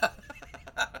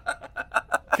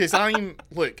 Because I know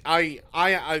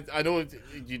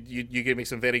you gave me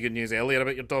some very good news earlier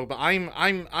about your dog, but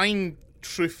I'm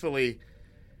truthfully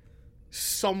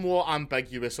somewhat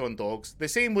ambiguous on dogs. The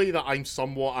same way that I'm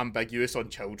somewhat ambiguous on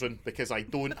children, because I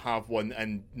don't have one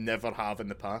and never have in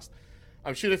the past.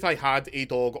 I'm sure if I had a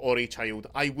dog or a child,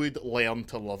 I would learn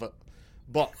to love it.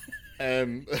 But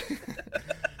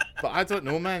but I don't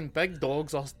know, man. Big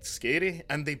dogs are scary,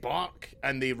 and they bark,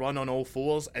 and they run on all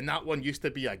fours, and that one used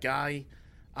to be a guy.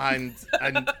 And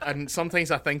sometimes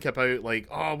I think about, like,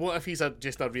 what if he's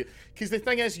just a real... Because the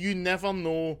thing is, you never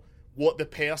know what the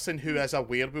person who is a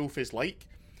werewolf is like.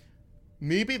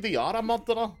 Maybe they are a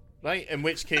murderer, right? In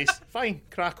which case, fine,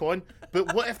 crack on.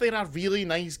 But what if they're a really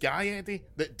nice guy, Eddie,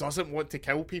 that doesn't want to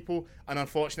kill people, and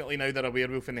unfortunately now they're a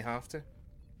werewolf and they have to?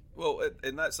 Well,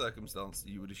 in that circumstance,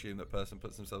 you would assume that person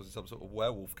puts themselves in some sort of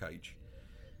werewolf cage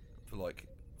for, like,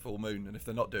 full moon, and if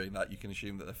they're not doing that, you can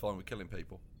assume that they're fine with killing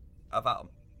people. Have at them.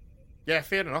 Yeah,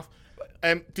 fair enough.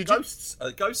 Ghosts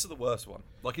are the worst one.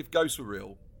 Like, if ghosts were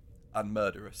real and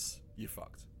murderous, you're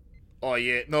fucked. Oh,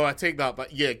 yeah. No, I take that.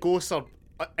 But, yeah, ghosts are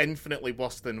infinitely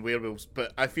worse than werewolves.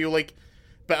 But I feel like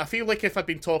if I'd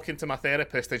been talking to my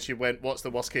therapist and she went, what's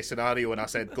the worst case scenario? And I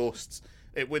said ghosts,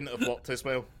 it wouldn't have worked as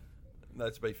well. No,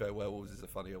 to be fair, werewolves is a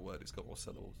funnier word. It's got more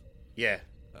syllables. Yeah,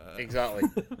 exactly.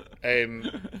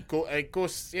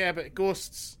 Ghosts, yeah, but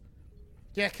ghosts...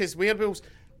 Yeah, because werewolves...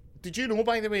 Did you know,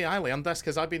 by the way, I learned this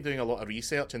because I've been doing a lot of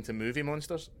research into movie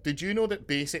monsters. Did you know that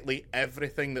basically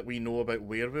everything that we know about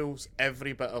werewolves,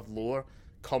 every bit of lore,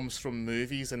 comes from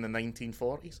movies in the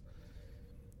 1940s?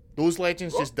 Those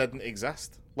legends just didn't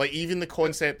exist. Like, even the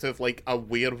concept of, like, a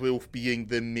werewolf being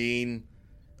the main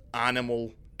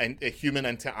animal... and a human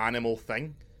into animal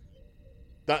thing.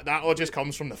 That all just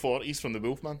comes from the 40s, from the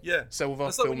Wolfman. Yeah. Silver,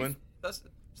 like full moon. It's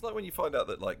like when you find out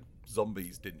that, like,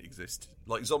 zombies didn't exist.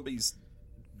 Like, zombies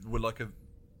were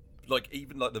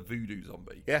even like the voodoo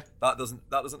zombie. Yeah. That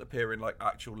doesn't appear in, like,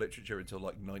 actual literature until,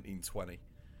 like, 1920.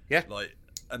 Yeah. Like,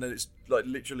 and then it's, like,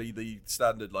 literally the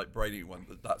standard, like, brainy one.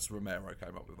 That's Romero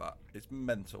came up with that. It's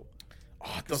mental.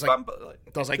 There's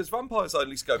Because vampires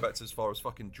only go back to as far as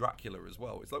fucking Dracula as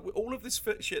well. It's like all of this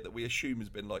shit that we assume has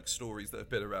been like stories that have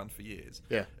been around for years.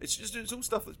 Yeah. It's all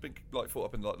stuff that's been like thought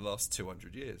up in like the last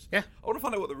 200 years. Yeah. I want to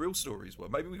find out what the real stories were.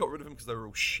 Maybe we got rid of them because they were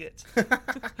all shit.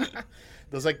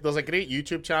 There's a great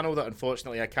YouTube channel that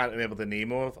unfortunately I can't remember the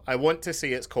name of. I want to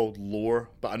say it's called Lore,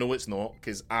 but I know it's not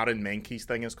because Aaron Menke's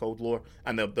thing is called Lore,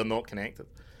 and they're not connected.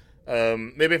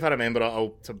 Maybe if I remember,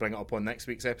 I'll to bring it up on next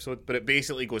week's episode. But it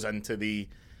basically goes into the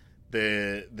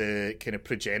kind of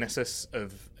progenesis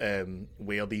of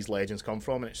where these legends come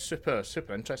from, and it's super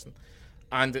interesting.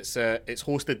 And it's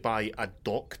hosted by a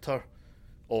doctor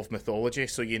of mythology,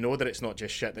 so you know that it's not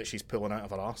just shit that she's pulling out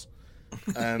of her arse.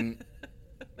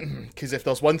 Because if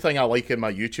there's one thing I like in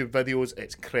my YouTube videos,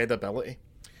 it's credibility.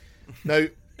 Now,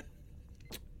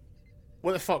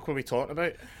 what the fuck were we talking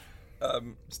about?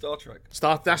 Star Trek.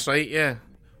 That's right, yeah.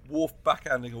 Worf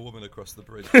backhanding a woman across the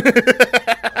bridge.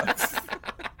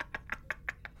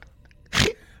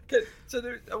 Okay, so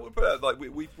I would put out, like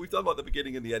we've done like the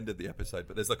beginning and the end of the episode,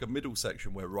 but there's like a middle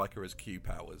section where Riker has Q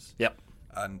powers. Yep.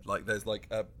 And like there's like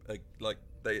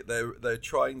they're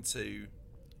trying to.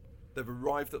 They've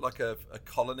arrived at like a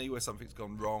colony where something's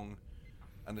gone wrong,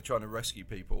 and they're trying to rescue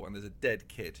people. And there's a dead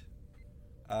kid,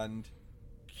 and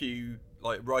Q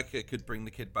Riker could bring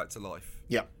the kid back to life.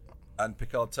 Yep. And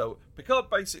Picard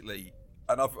basically,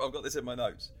 and I've got this in my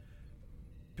notes.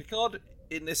 Picard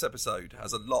in this episode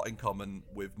has a lot in common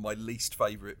with my least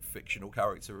favourite fictional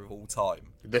character of all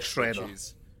time, the Shredder. Which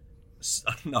is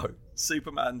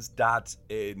Superman's dad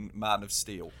in Man of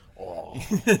Steel. Oh,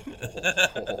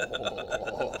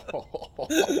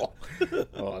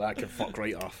 that can fuck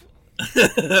right off.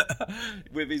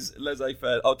 With his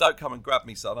laissez-faire, oh, don't come and grab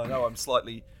me, son. I know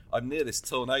I'm near this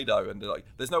tornado, and like,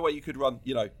 there's no way you could run,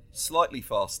 slightly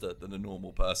faster than a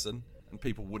normal person, and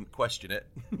people wouldn't question it.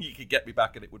 You could get me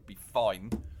back, and it would be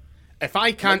fine. If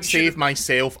I can't save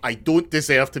myself, I don't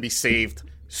deserve to be saved.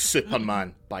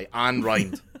 Superman by Anne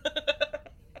Rind.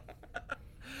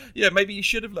 Yeah, maybe you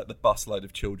should have let the busload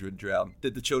of children drown.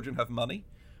 Did the children have money?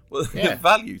 Well, they Yeah. have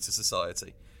value to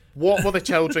society. What were the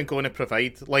children going to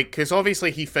provide? Like, because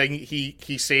obviously he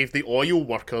saved the oil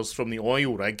workers from the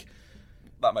oil rig.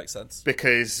 That makes sense.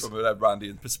 Because, from a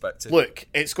Randian perspective. Look,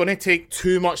 it's going to take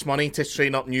too much money to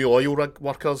train up new oil rig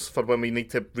workers for when we need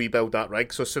to rebuild that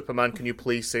rig. So, Superman, can you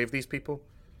please save these people?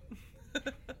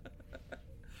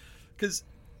 Because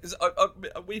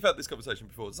we've had this conversation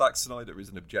before. Zack Snyder is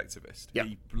an objectivist. Yep.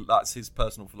 That's his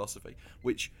personal philosophy,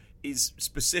 which is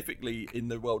specifically in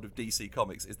the world of DC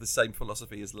Comics is the same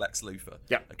philosophy as Lex Luthor.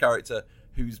 Yep. A character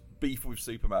whose beef with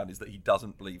Superman is that he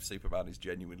doesn't believe Superman is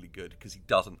genuinely good because he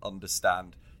doesn't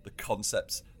understand the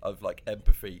concepts of like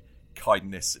empathy,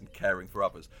 kindness, and caring for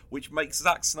others, which makes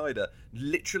Zack Snyder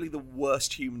literally the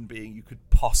worst human being you could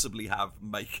possibly have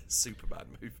make a Superman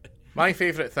movie. My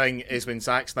favourite thing is when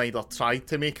Zack Snyder tried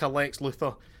to make a Lex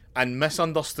Luthor and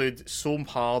misunderstood so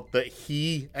hard that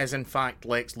he is in fact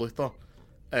Lex Luthor,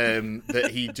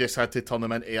 that he just had to turn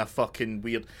him into a fucking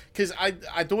weird... Because I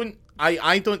don't...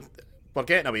 We're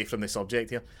getting away from the subject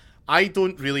here. I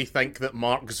don't really think that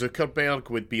Mark Zuckerberg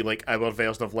would be like our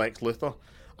version of Lex Luthor.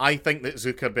 I think that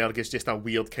Zuckerberg is just a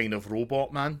weird kind of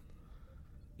robot man.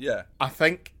 Yeah. I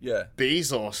think Yeah.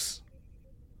 Bezos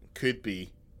could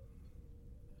be...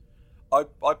 I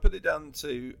put it down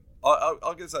to I'm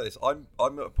going to say this. I'm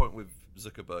at a point with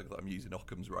Zuckerberg that I'm using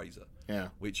Occam's razor,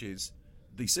 which is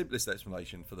the simplest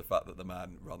explanation for the fact that the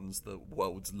man runs the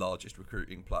world's largest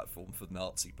recruiting platform for the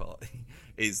Nazi Party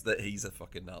is that he's a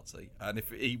fucking Nazi, and if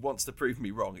he wants to prove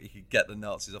me wrong, he could get the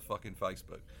Nazis off fucking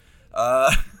Facebook.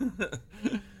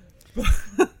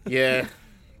 Yeah.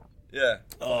 Yeah.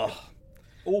 Oh.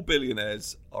 All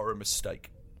billionaires are a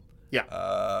mistake.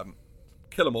 Yeah.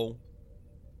 Kill them all.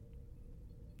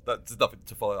 There's nothing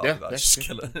to follow up with that. Just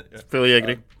kill it. Yeah. Fully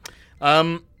agree.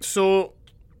 So...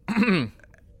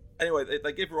 Anyway,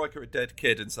 they give Riker a dead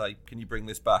kid and say, can you bring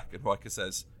this back? And Riker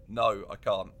says, no, I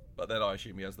can't. But then I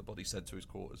assume he has the body sent to his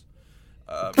quarters.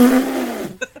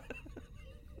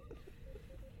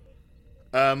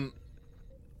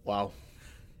 Wow.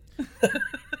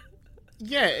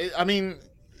 Yeah, I mean,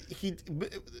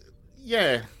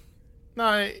 yeah.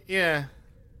 No, yeah.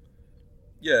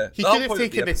 Yeah. He could have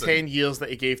taken the 10 years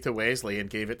that he gave to Wesley and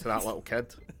gave it to that little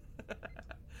kid.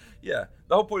 Yeah.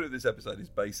 The whole point of this episode is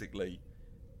basically,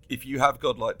 if you have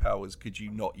godlike powers, could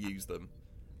you not use them?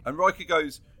 And Riker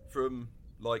goes from,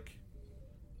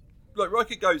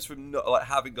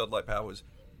 having godlike powers,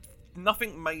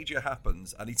 nothing major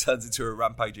happens, and he turns into a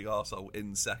rampaging arsehole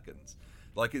in seconds.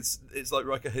 Like, it's like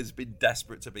Riker has been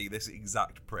desperate to be this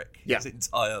exact prick his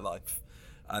entire life.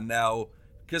 And now,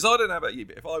 Because I don't know about you,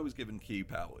 but if I was given Q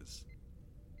powers,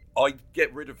 I'd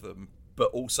get rid of them,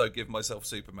 but also give myself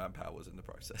Superman powers in the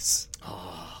process.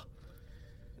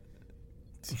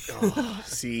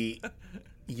 See,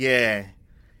 yeah,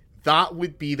 that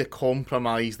would be the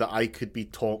compromise that I could be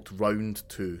talked round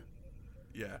to.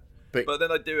 Yeah. But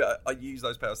then I use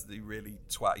those powers to do really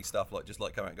twatty stuff, like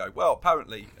come out and go, well,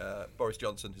 apparently Boris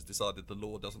Johnson has decided the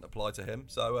law doesn't apply to him,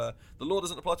 so the law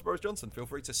doesn't apply to Boris Johnson. Feel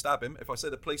free to stab him. If I say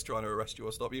the police trying to arrest you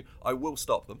or stop you, I will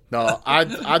stop them. No,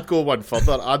 I'd go one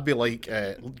further. I'd be like,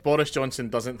 Boris Johnson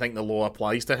doesn't think the law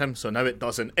applies to him, so now it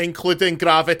doesn't, including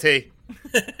gravity.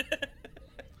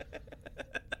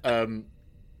 I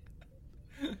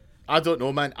don't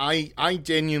know, man. I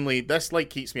genuinely, this like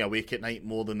keeps me awake at night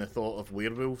more than the thought of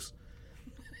werewolves.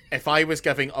 If I was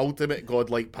giving ultimate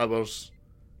godlike powers,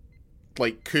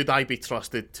 like, could I be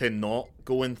trusted to not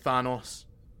go in Thanos?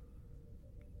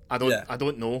 I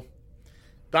don't know.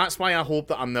 That's why I hope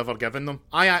that I'm never given them.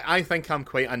 I think I'm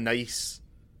quite a nice,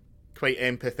 quite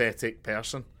empathetic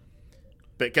person.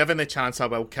 But given the chance, I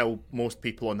will kill most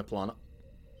people on the planet.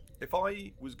 If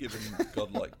I was given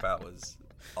godlike powers,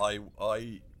 I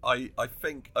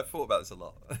think I've thought about this a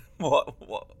lot.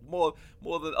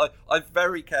 More than I've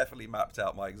very carefully mapped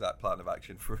out my exact plan of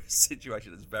action for a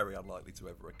situation that's very unlikely to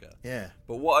ever occur. Yeah.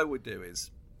 But what I would do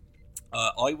is,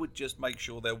 I would just make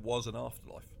sure there was an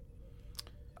afterlife.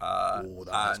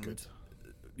 That's good.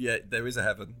 Yeah, there is a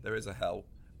heaven, there is a hell,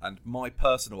 and my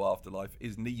personal afterlife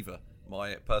is neither.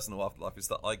 My personal afterlife is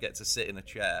that I get to sit in a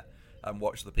chair and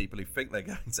watch the people who think they're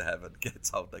going to heaven get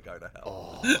told they're going to hell.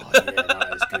 Oh, yeah,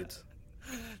 that is good.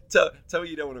 Tell me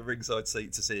you don't want a ringside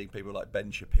seat to seeing people like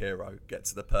Ben Shapiro get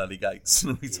to the pearly gates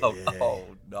and be told, oh,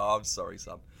 no, I'm sorry,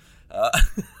 son.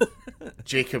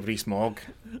 Jacob Rees-Mogg.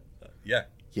 Yeah.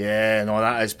 Yeah, no,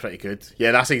 that is pretty good.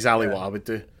 Yeah, that's exactly what I would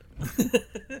do.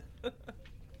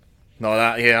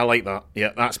 I like that.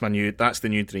 Yeah, that's the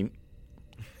new dream.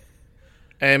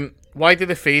 Why do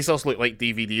the phasers look like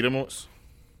DVD remotes?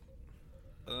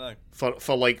 I don't know. For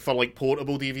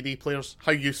portable DVD players?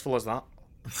 How useful is that?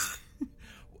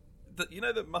 You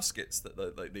know the muskets that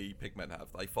the pigmen have?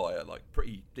 They fire like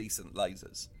pretty decent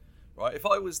lasers, right? If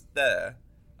I was there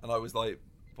and I was like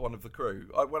one of the crew,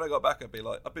 when I got back, I'd be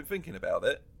like, I've been thinking about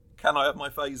it. Can I have my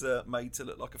phaser made to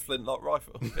look like a flintlock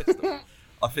rifle pistol?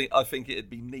 I think it'd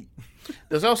be neat.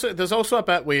 There's also a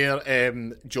bit where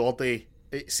Geordie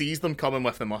sees them coming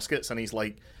with the muskets, and he's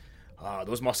like,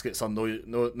 those muskets are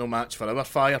no match for our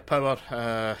firepower.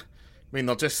 I mean,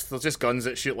 they're just guns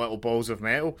that shoot little balls of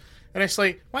metal. And it's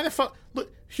like, why the fuck?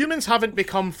 Look, humans haven't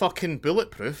become fucking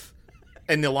bulletproof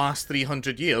in the last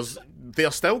 300 years.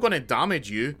 They're still going to damage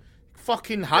you.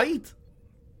 Fucking hide.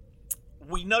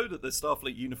 We know that the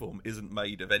Starfleet uniform isn't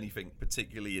made of anything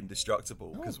particularly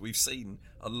indestructible, because we've seen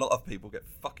a lot of people get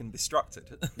fucking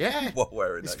destructed. Yeah. While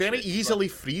wearing it's very easily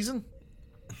freezing.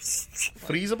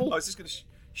 Freezable. I was just going to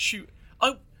shoot.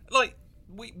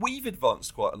 We've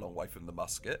advanced quite a long way from the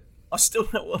musket. I still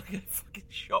don't want to get fucking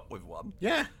shot with one.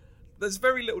 Yeah. There's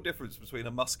very little difference between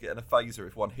a musket and a phaser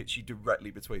if one hits you directly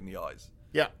between the eyes.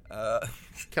 Yeah.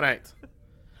 Correct.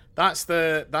 That's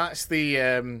the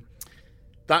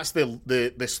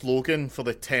slogan for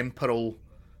the temporal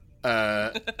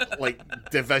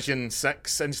Division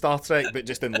 6 in Star Trek, but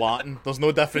just in Latin. There's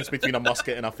no difference between a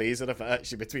musket and a phaser if it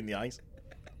hits you between the eyes.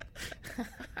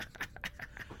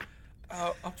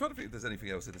 I'm trying to think if there's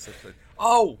anything else in this episode.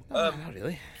 Not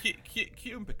really.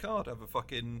 Q and Picard have a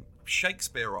fucking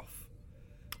Shakespeare off.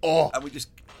 Oh, and we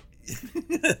just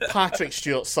Patrick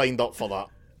Stewart signed up for that.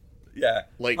 Yeah,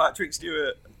 Patrick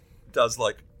Stewart does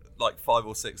like 5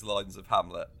 or 6 lines of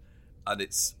Hamlet, and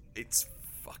it's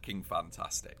fucking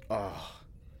fantastic. Oh.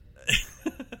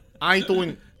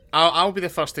 I'll be the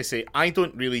first to say I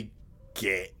don't really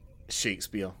get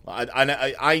Shakespeare.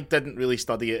 I didn't really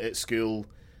study it at school.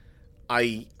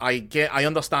 I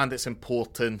understand its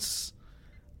importance.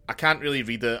 I can't really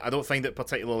read it. I don't find it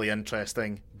particularly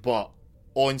interesting. But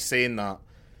on saying that,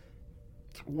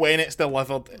 when it's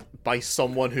delivered by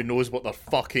someone who knows what they're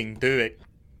fucking doing,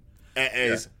 it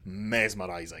is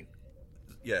mesmerising.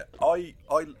 Yeah, I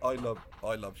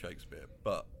love Shakespeare,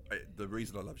 but the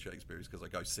reason I love Shakespeare is because I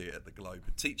go see it at the Globe.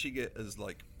 Teaching it as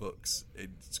like books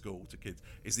in school to kids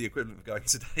is the equivalent of going,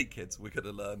 today kids, we're going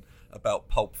to learn about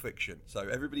Pulp Fiction. So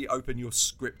everybody open your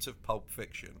script of Pulp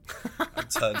Fiction and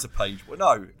turn to page. Well,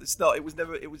 no, it's not. It was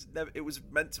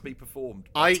meant to be performed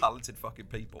by talented fucking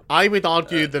people. I would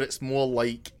argue that it's more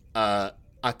like a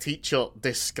teacher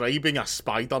describing a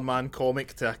Spider-Man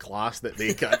comic to a class that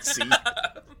they can't see.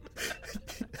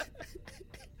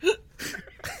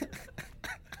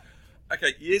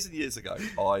 Okay, years and years ago,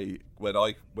 when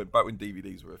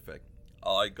DVDs were a thing,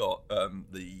 I got I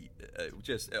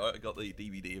got the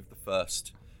DVD of the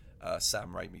first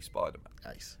Sam Raimi Spider-Man.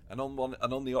 Nice. And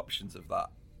on the options of that,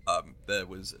 there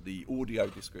was the audio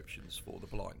descriptions for the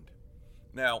blind.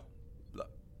 Now, look,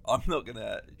 I'm not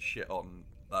gonna shit on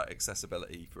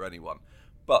accessibility for anyone,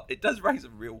 but it does raise a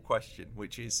real question,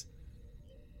 which is,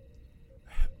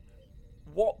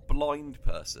 what blind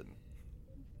person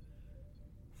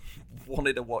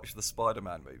wanted to watch the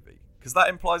Spider-Man movie? Because that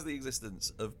implies the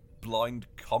existence of blind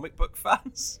comic book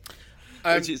fans.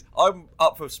 Which is, I'm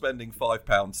up for spending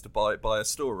 £5 to buy a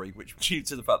story which, due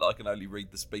to the fact that I can only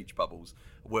read the speech bubbles,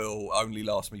 will only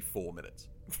last me 4 minutes.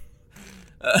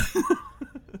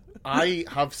 I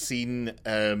have seen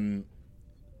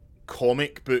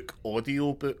comic book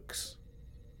audiobooks.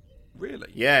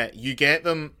 Really? Yeah, you get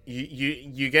them.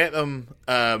 You get them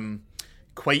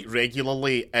quite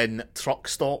regularly in truck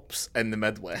stops in the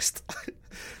Midwest.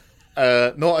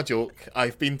 Not a joke.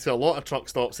 I've been to a lot of truck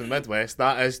stops in the Midwest.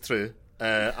 That is true.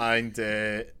 And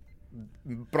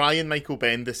Brian Michael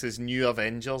Bendis' New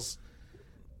Avengers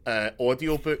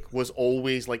audiobook was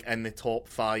always like in the top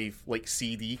 5 like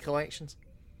CD collections.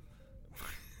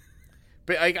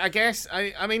 But I guess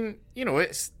I mean, you know,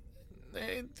 it's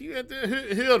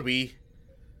who are we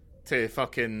to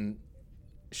fucking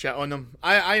shit on them?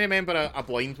 I remember a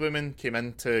blind woman came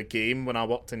into Game when I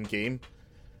worked in Game,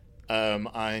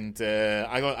 and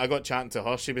I got chatting to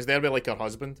her. She was there with like her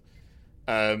husband.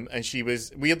 And she was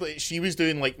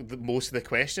doing like most of the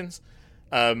questions,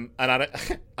 and I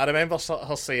remember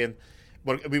her saying,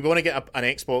 "We want to get an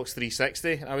Xbox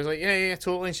 360." And I was like, "Yeah,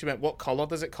 totally." And she went, "What color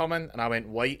does it come in?" And I went,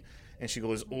 "White." And she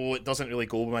goes, "Oh, it doesn't really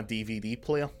go with my DVD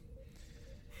player."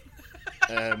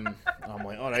 I'm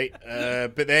like, "All right,"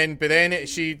 but then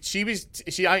she actually was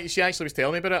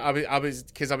telling me about it. I was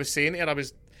saying to her,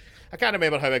 I can't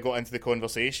remember how I got into the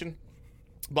conversation,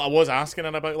 but I was asking her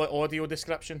about like audio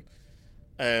description.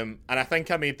 And I think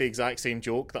I made the exact same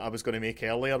joke that I was going to make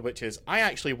earlier, which is I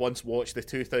actually once watched the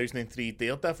 2003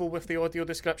 Daredevil with the audio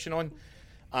description on,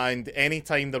 and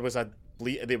anytime there was a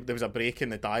break in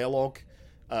the dialogue,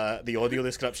 the audio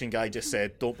description guy just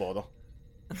said, "Don't bother."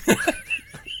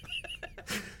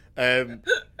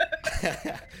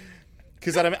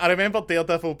 Because I remember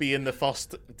Daredevil being the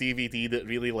first DVD that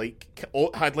really like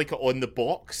had like it on the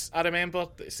box. I remember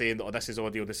saying, "Oh, this is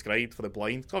audio described for the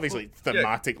blind." It's obviously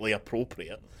thematically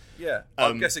appropriate. Yeah,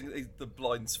 I'm guessing he's the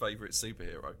blind's favourite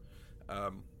superhero,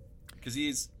 because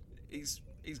he's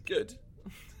good.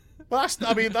 Well,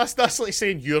 that's like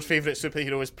saying your favourite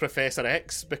superhero is Professor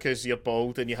X because you're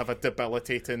bald and you have a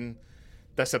debilitating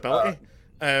disability.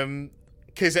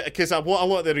 Because what a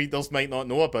lot of the readers might not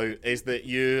know about is that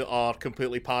you are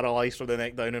completely paralysed from the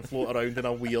neck down and float around in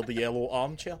a weird yellow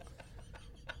armchair.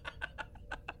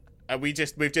 And we've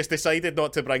just decided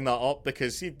not to bring that up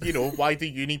because, you know, why do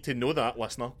you need to know that,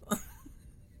 listener?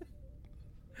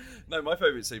 No, my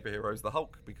favourite superhero is the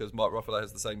Hulk because Mark Ruffalo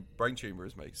has the same brain tumour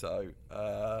as me. So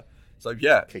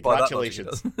yeah,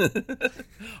 congratulations.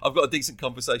 I've got a decent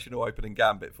conversational opening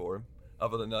gambit for him.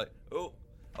 Other than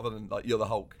you're the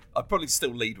Hulk, I'd probably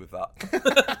still lead with that.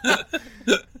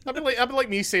 I'd be like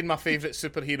me saying my favourite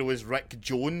superhero is Rick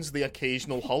Jones, the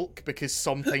occasional Hulk, because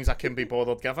sometimes I can be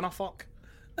bothered giving a fuck.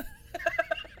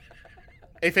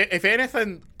 If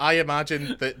anything, I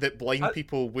imagine that blind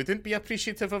people wouldn't be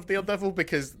appreciative of Daredevil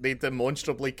because they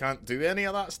demonstrably can't do any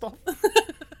of that stuff.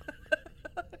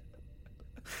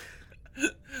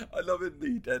 I love in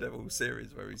the Daredevil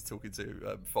series where he's talking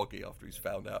to Foggy after he's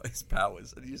found out his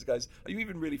powers, and he just goes, "Are you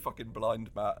even really fucking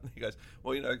blind, Matt?" And he goes,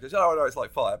 "Well, you know," he goes, "Oh no, it's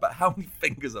like fire, but how many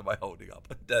fingers am I holding up?"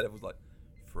 And Daredevil's like,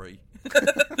 3.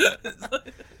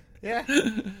 Yeah.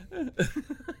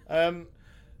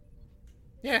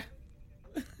 Yeah.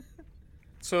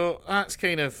 So that's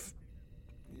kind of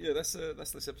that's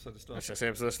this episode of Star Trek. That's this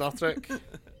episode of Star Trek.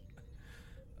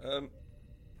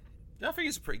 Yeah, I think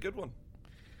it's a pretty good one.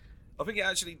 I think it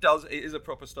actually does. It is a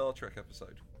proper Star Trek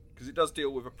episode because it does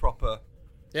deal with a proper,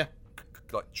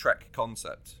 like Trek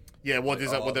concept. Yeah, what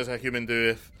does a human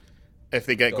do if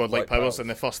they get godlike powers? And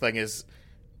the first thing is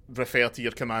refer to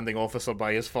your commanding officer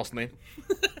by his first name.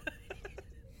 The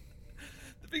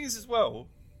thing is, as well,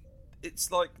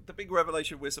 it's like the big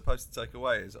revelation we're supposed to take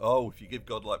away is, if you give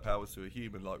godlike powers to a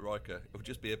human like Riker, it'll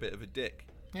just be a bit of a dick.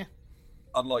 Yeah.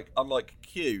 Unlike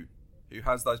Q, who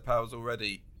has those powers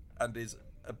already and is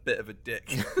a bit of a dick.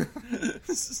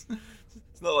 It's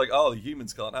not like, the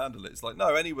humans can't handle it. It's like,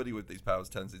 no, anybody with these powers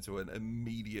turns into an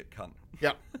immediate cunt.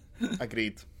 Yeah,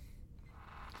 agreed.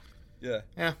 Yeah.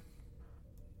 Yeah.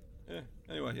 Yeah.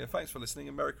 Anyway, thanks for listening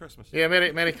and Merry Christmas. Yeah,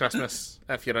 Merry Christmas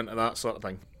if you're into that sort of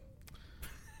thing.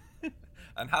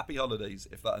 And happy holidays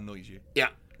if that annoys you. Yeah,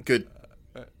 good.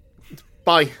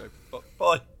 Bye. Okay,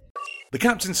 bye. The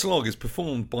Captain Slog is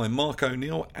performed by Mark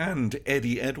O'Neill and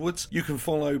Eddie Edwards. You can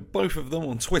follow both of them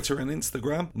on Twitter and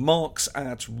Instagram. Mark's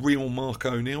at Real Mark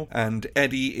O'Neill and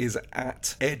Eddie is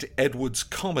at Ed Edwards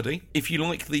Comedy. If you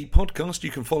like the podcast,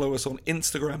 you can follow us on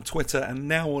Instagram, Twitter and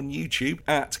now on YouTube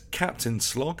at Captain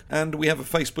Slog. And we have a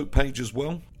Facebook page as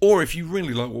well. Or if you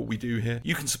really like what we do here,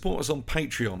 you can support us on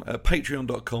Patreon at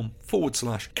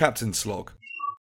patreon.com/Captain Slog.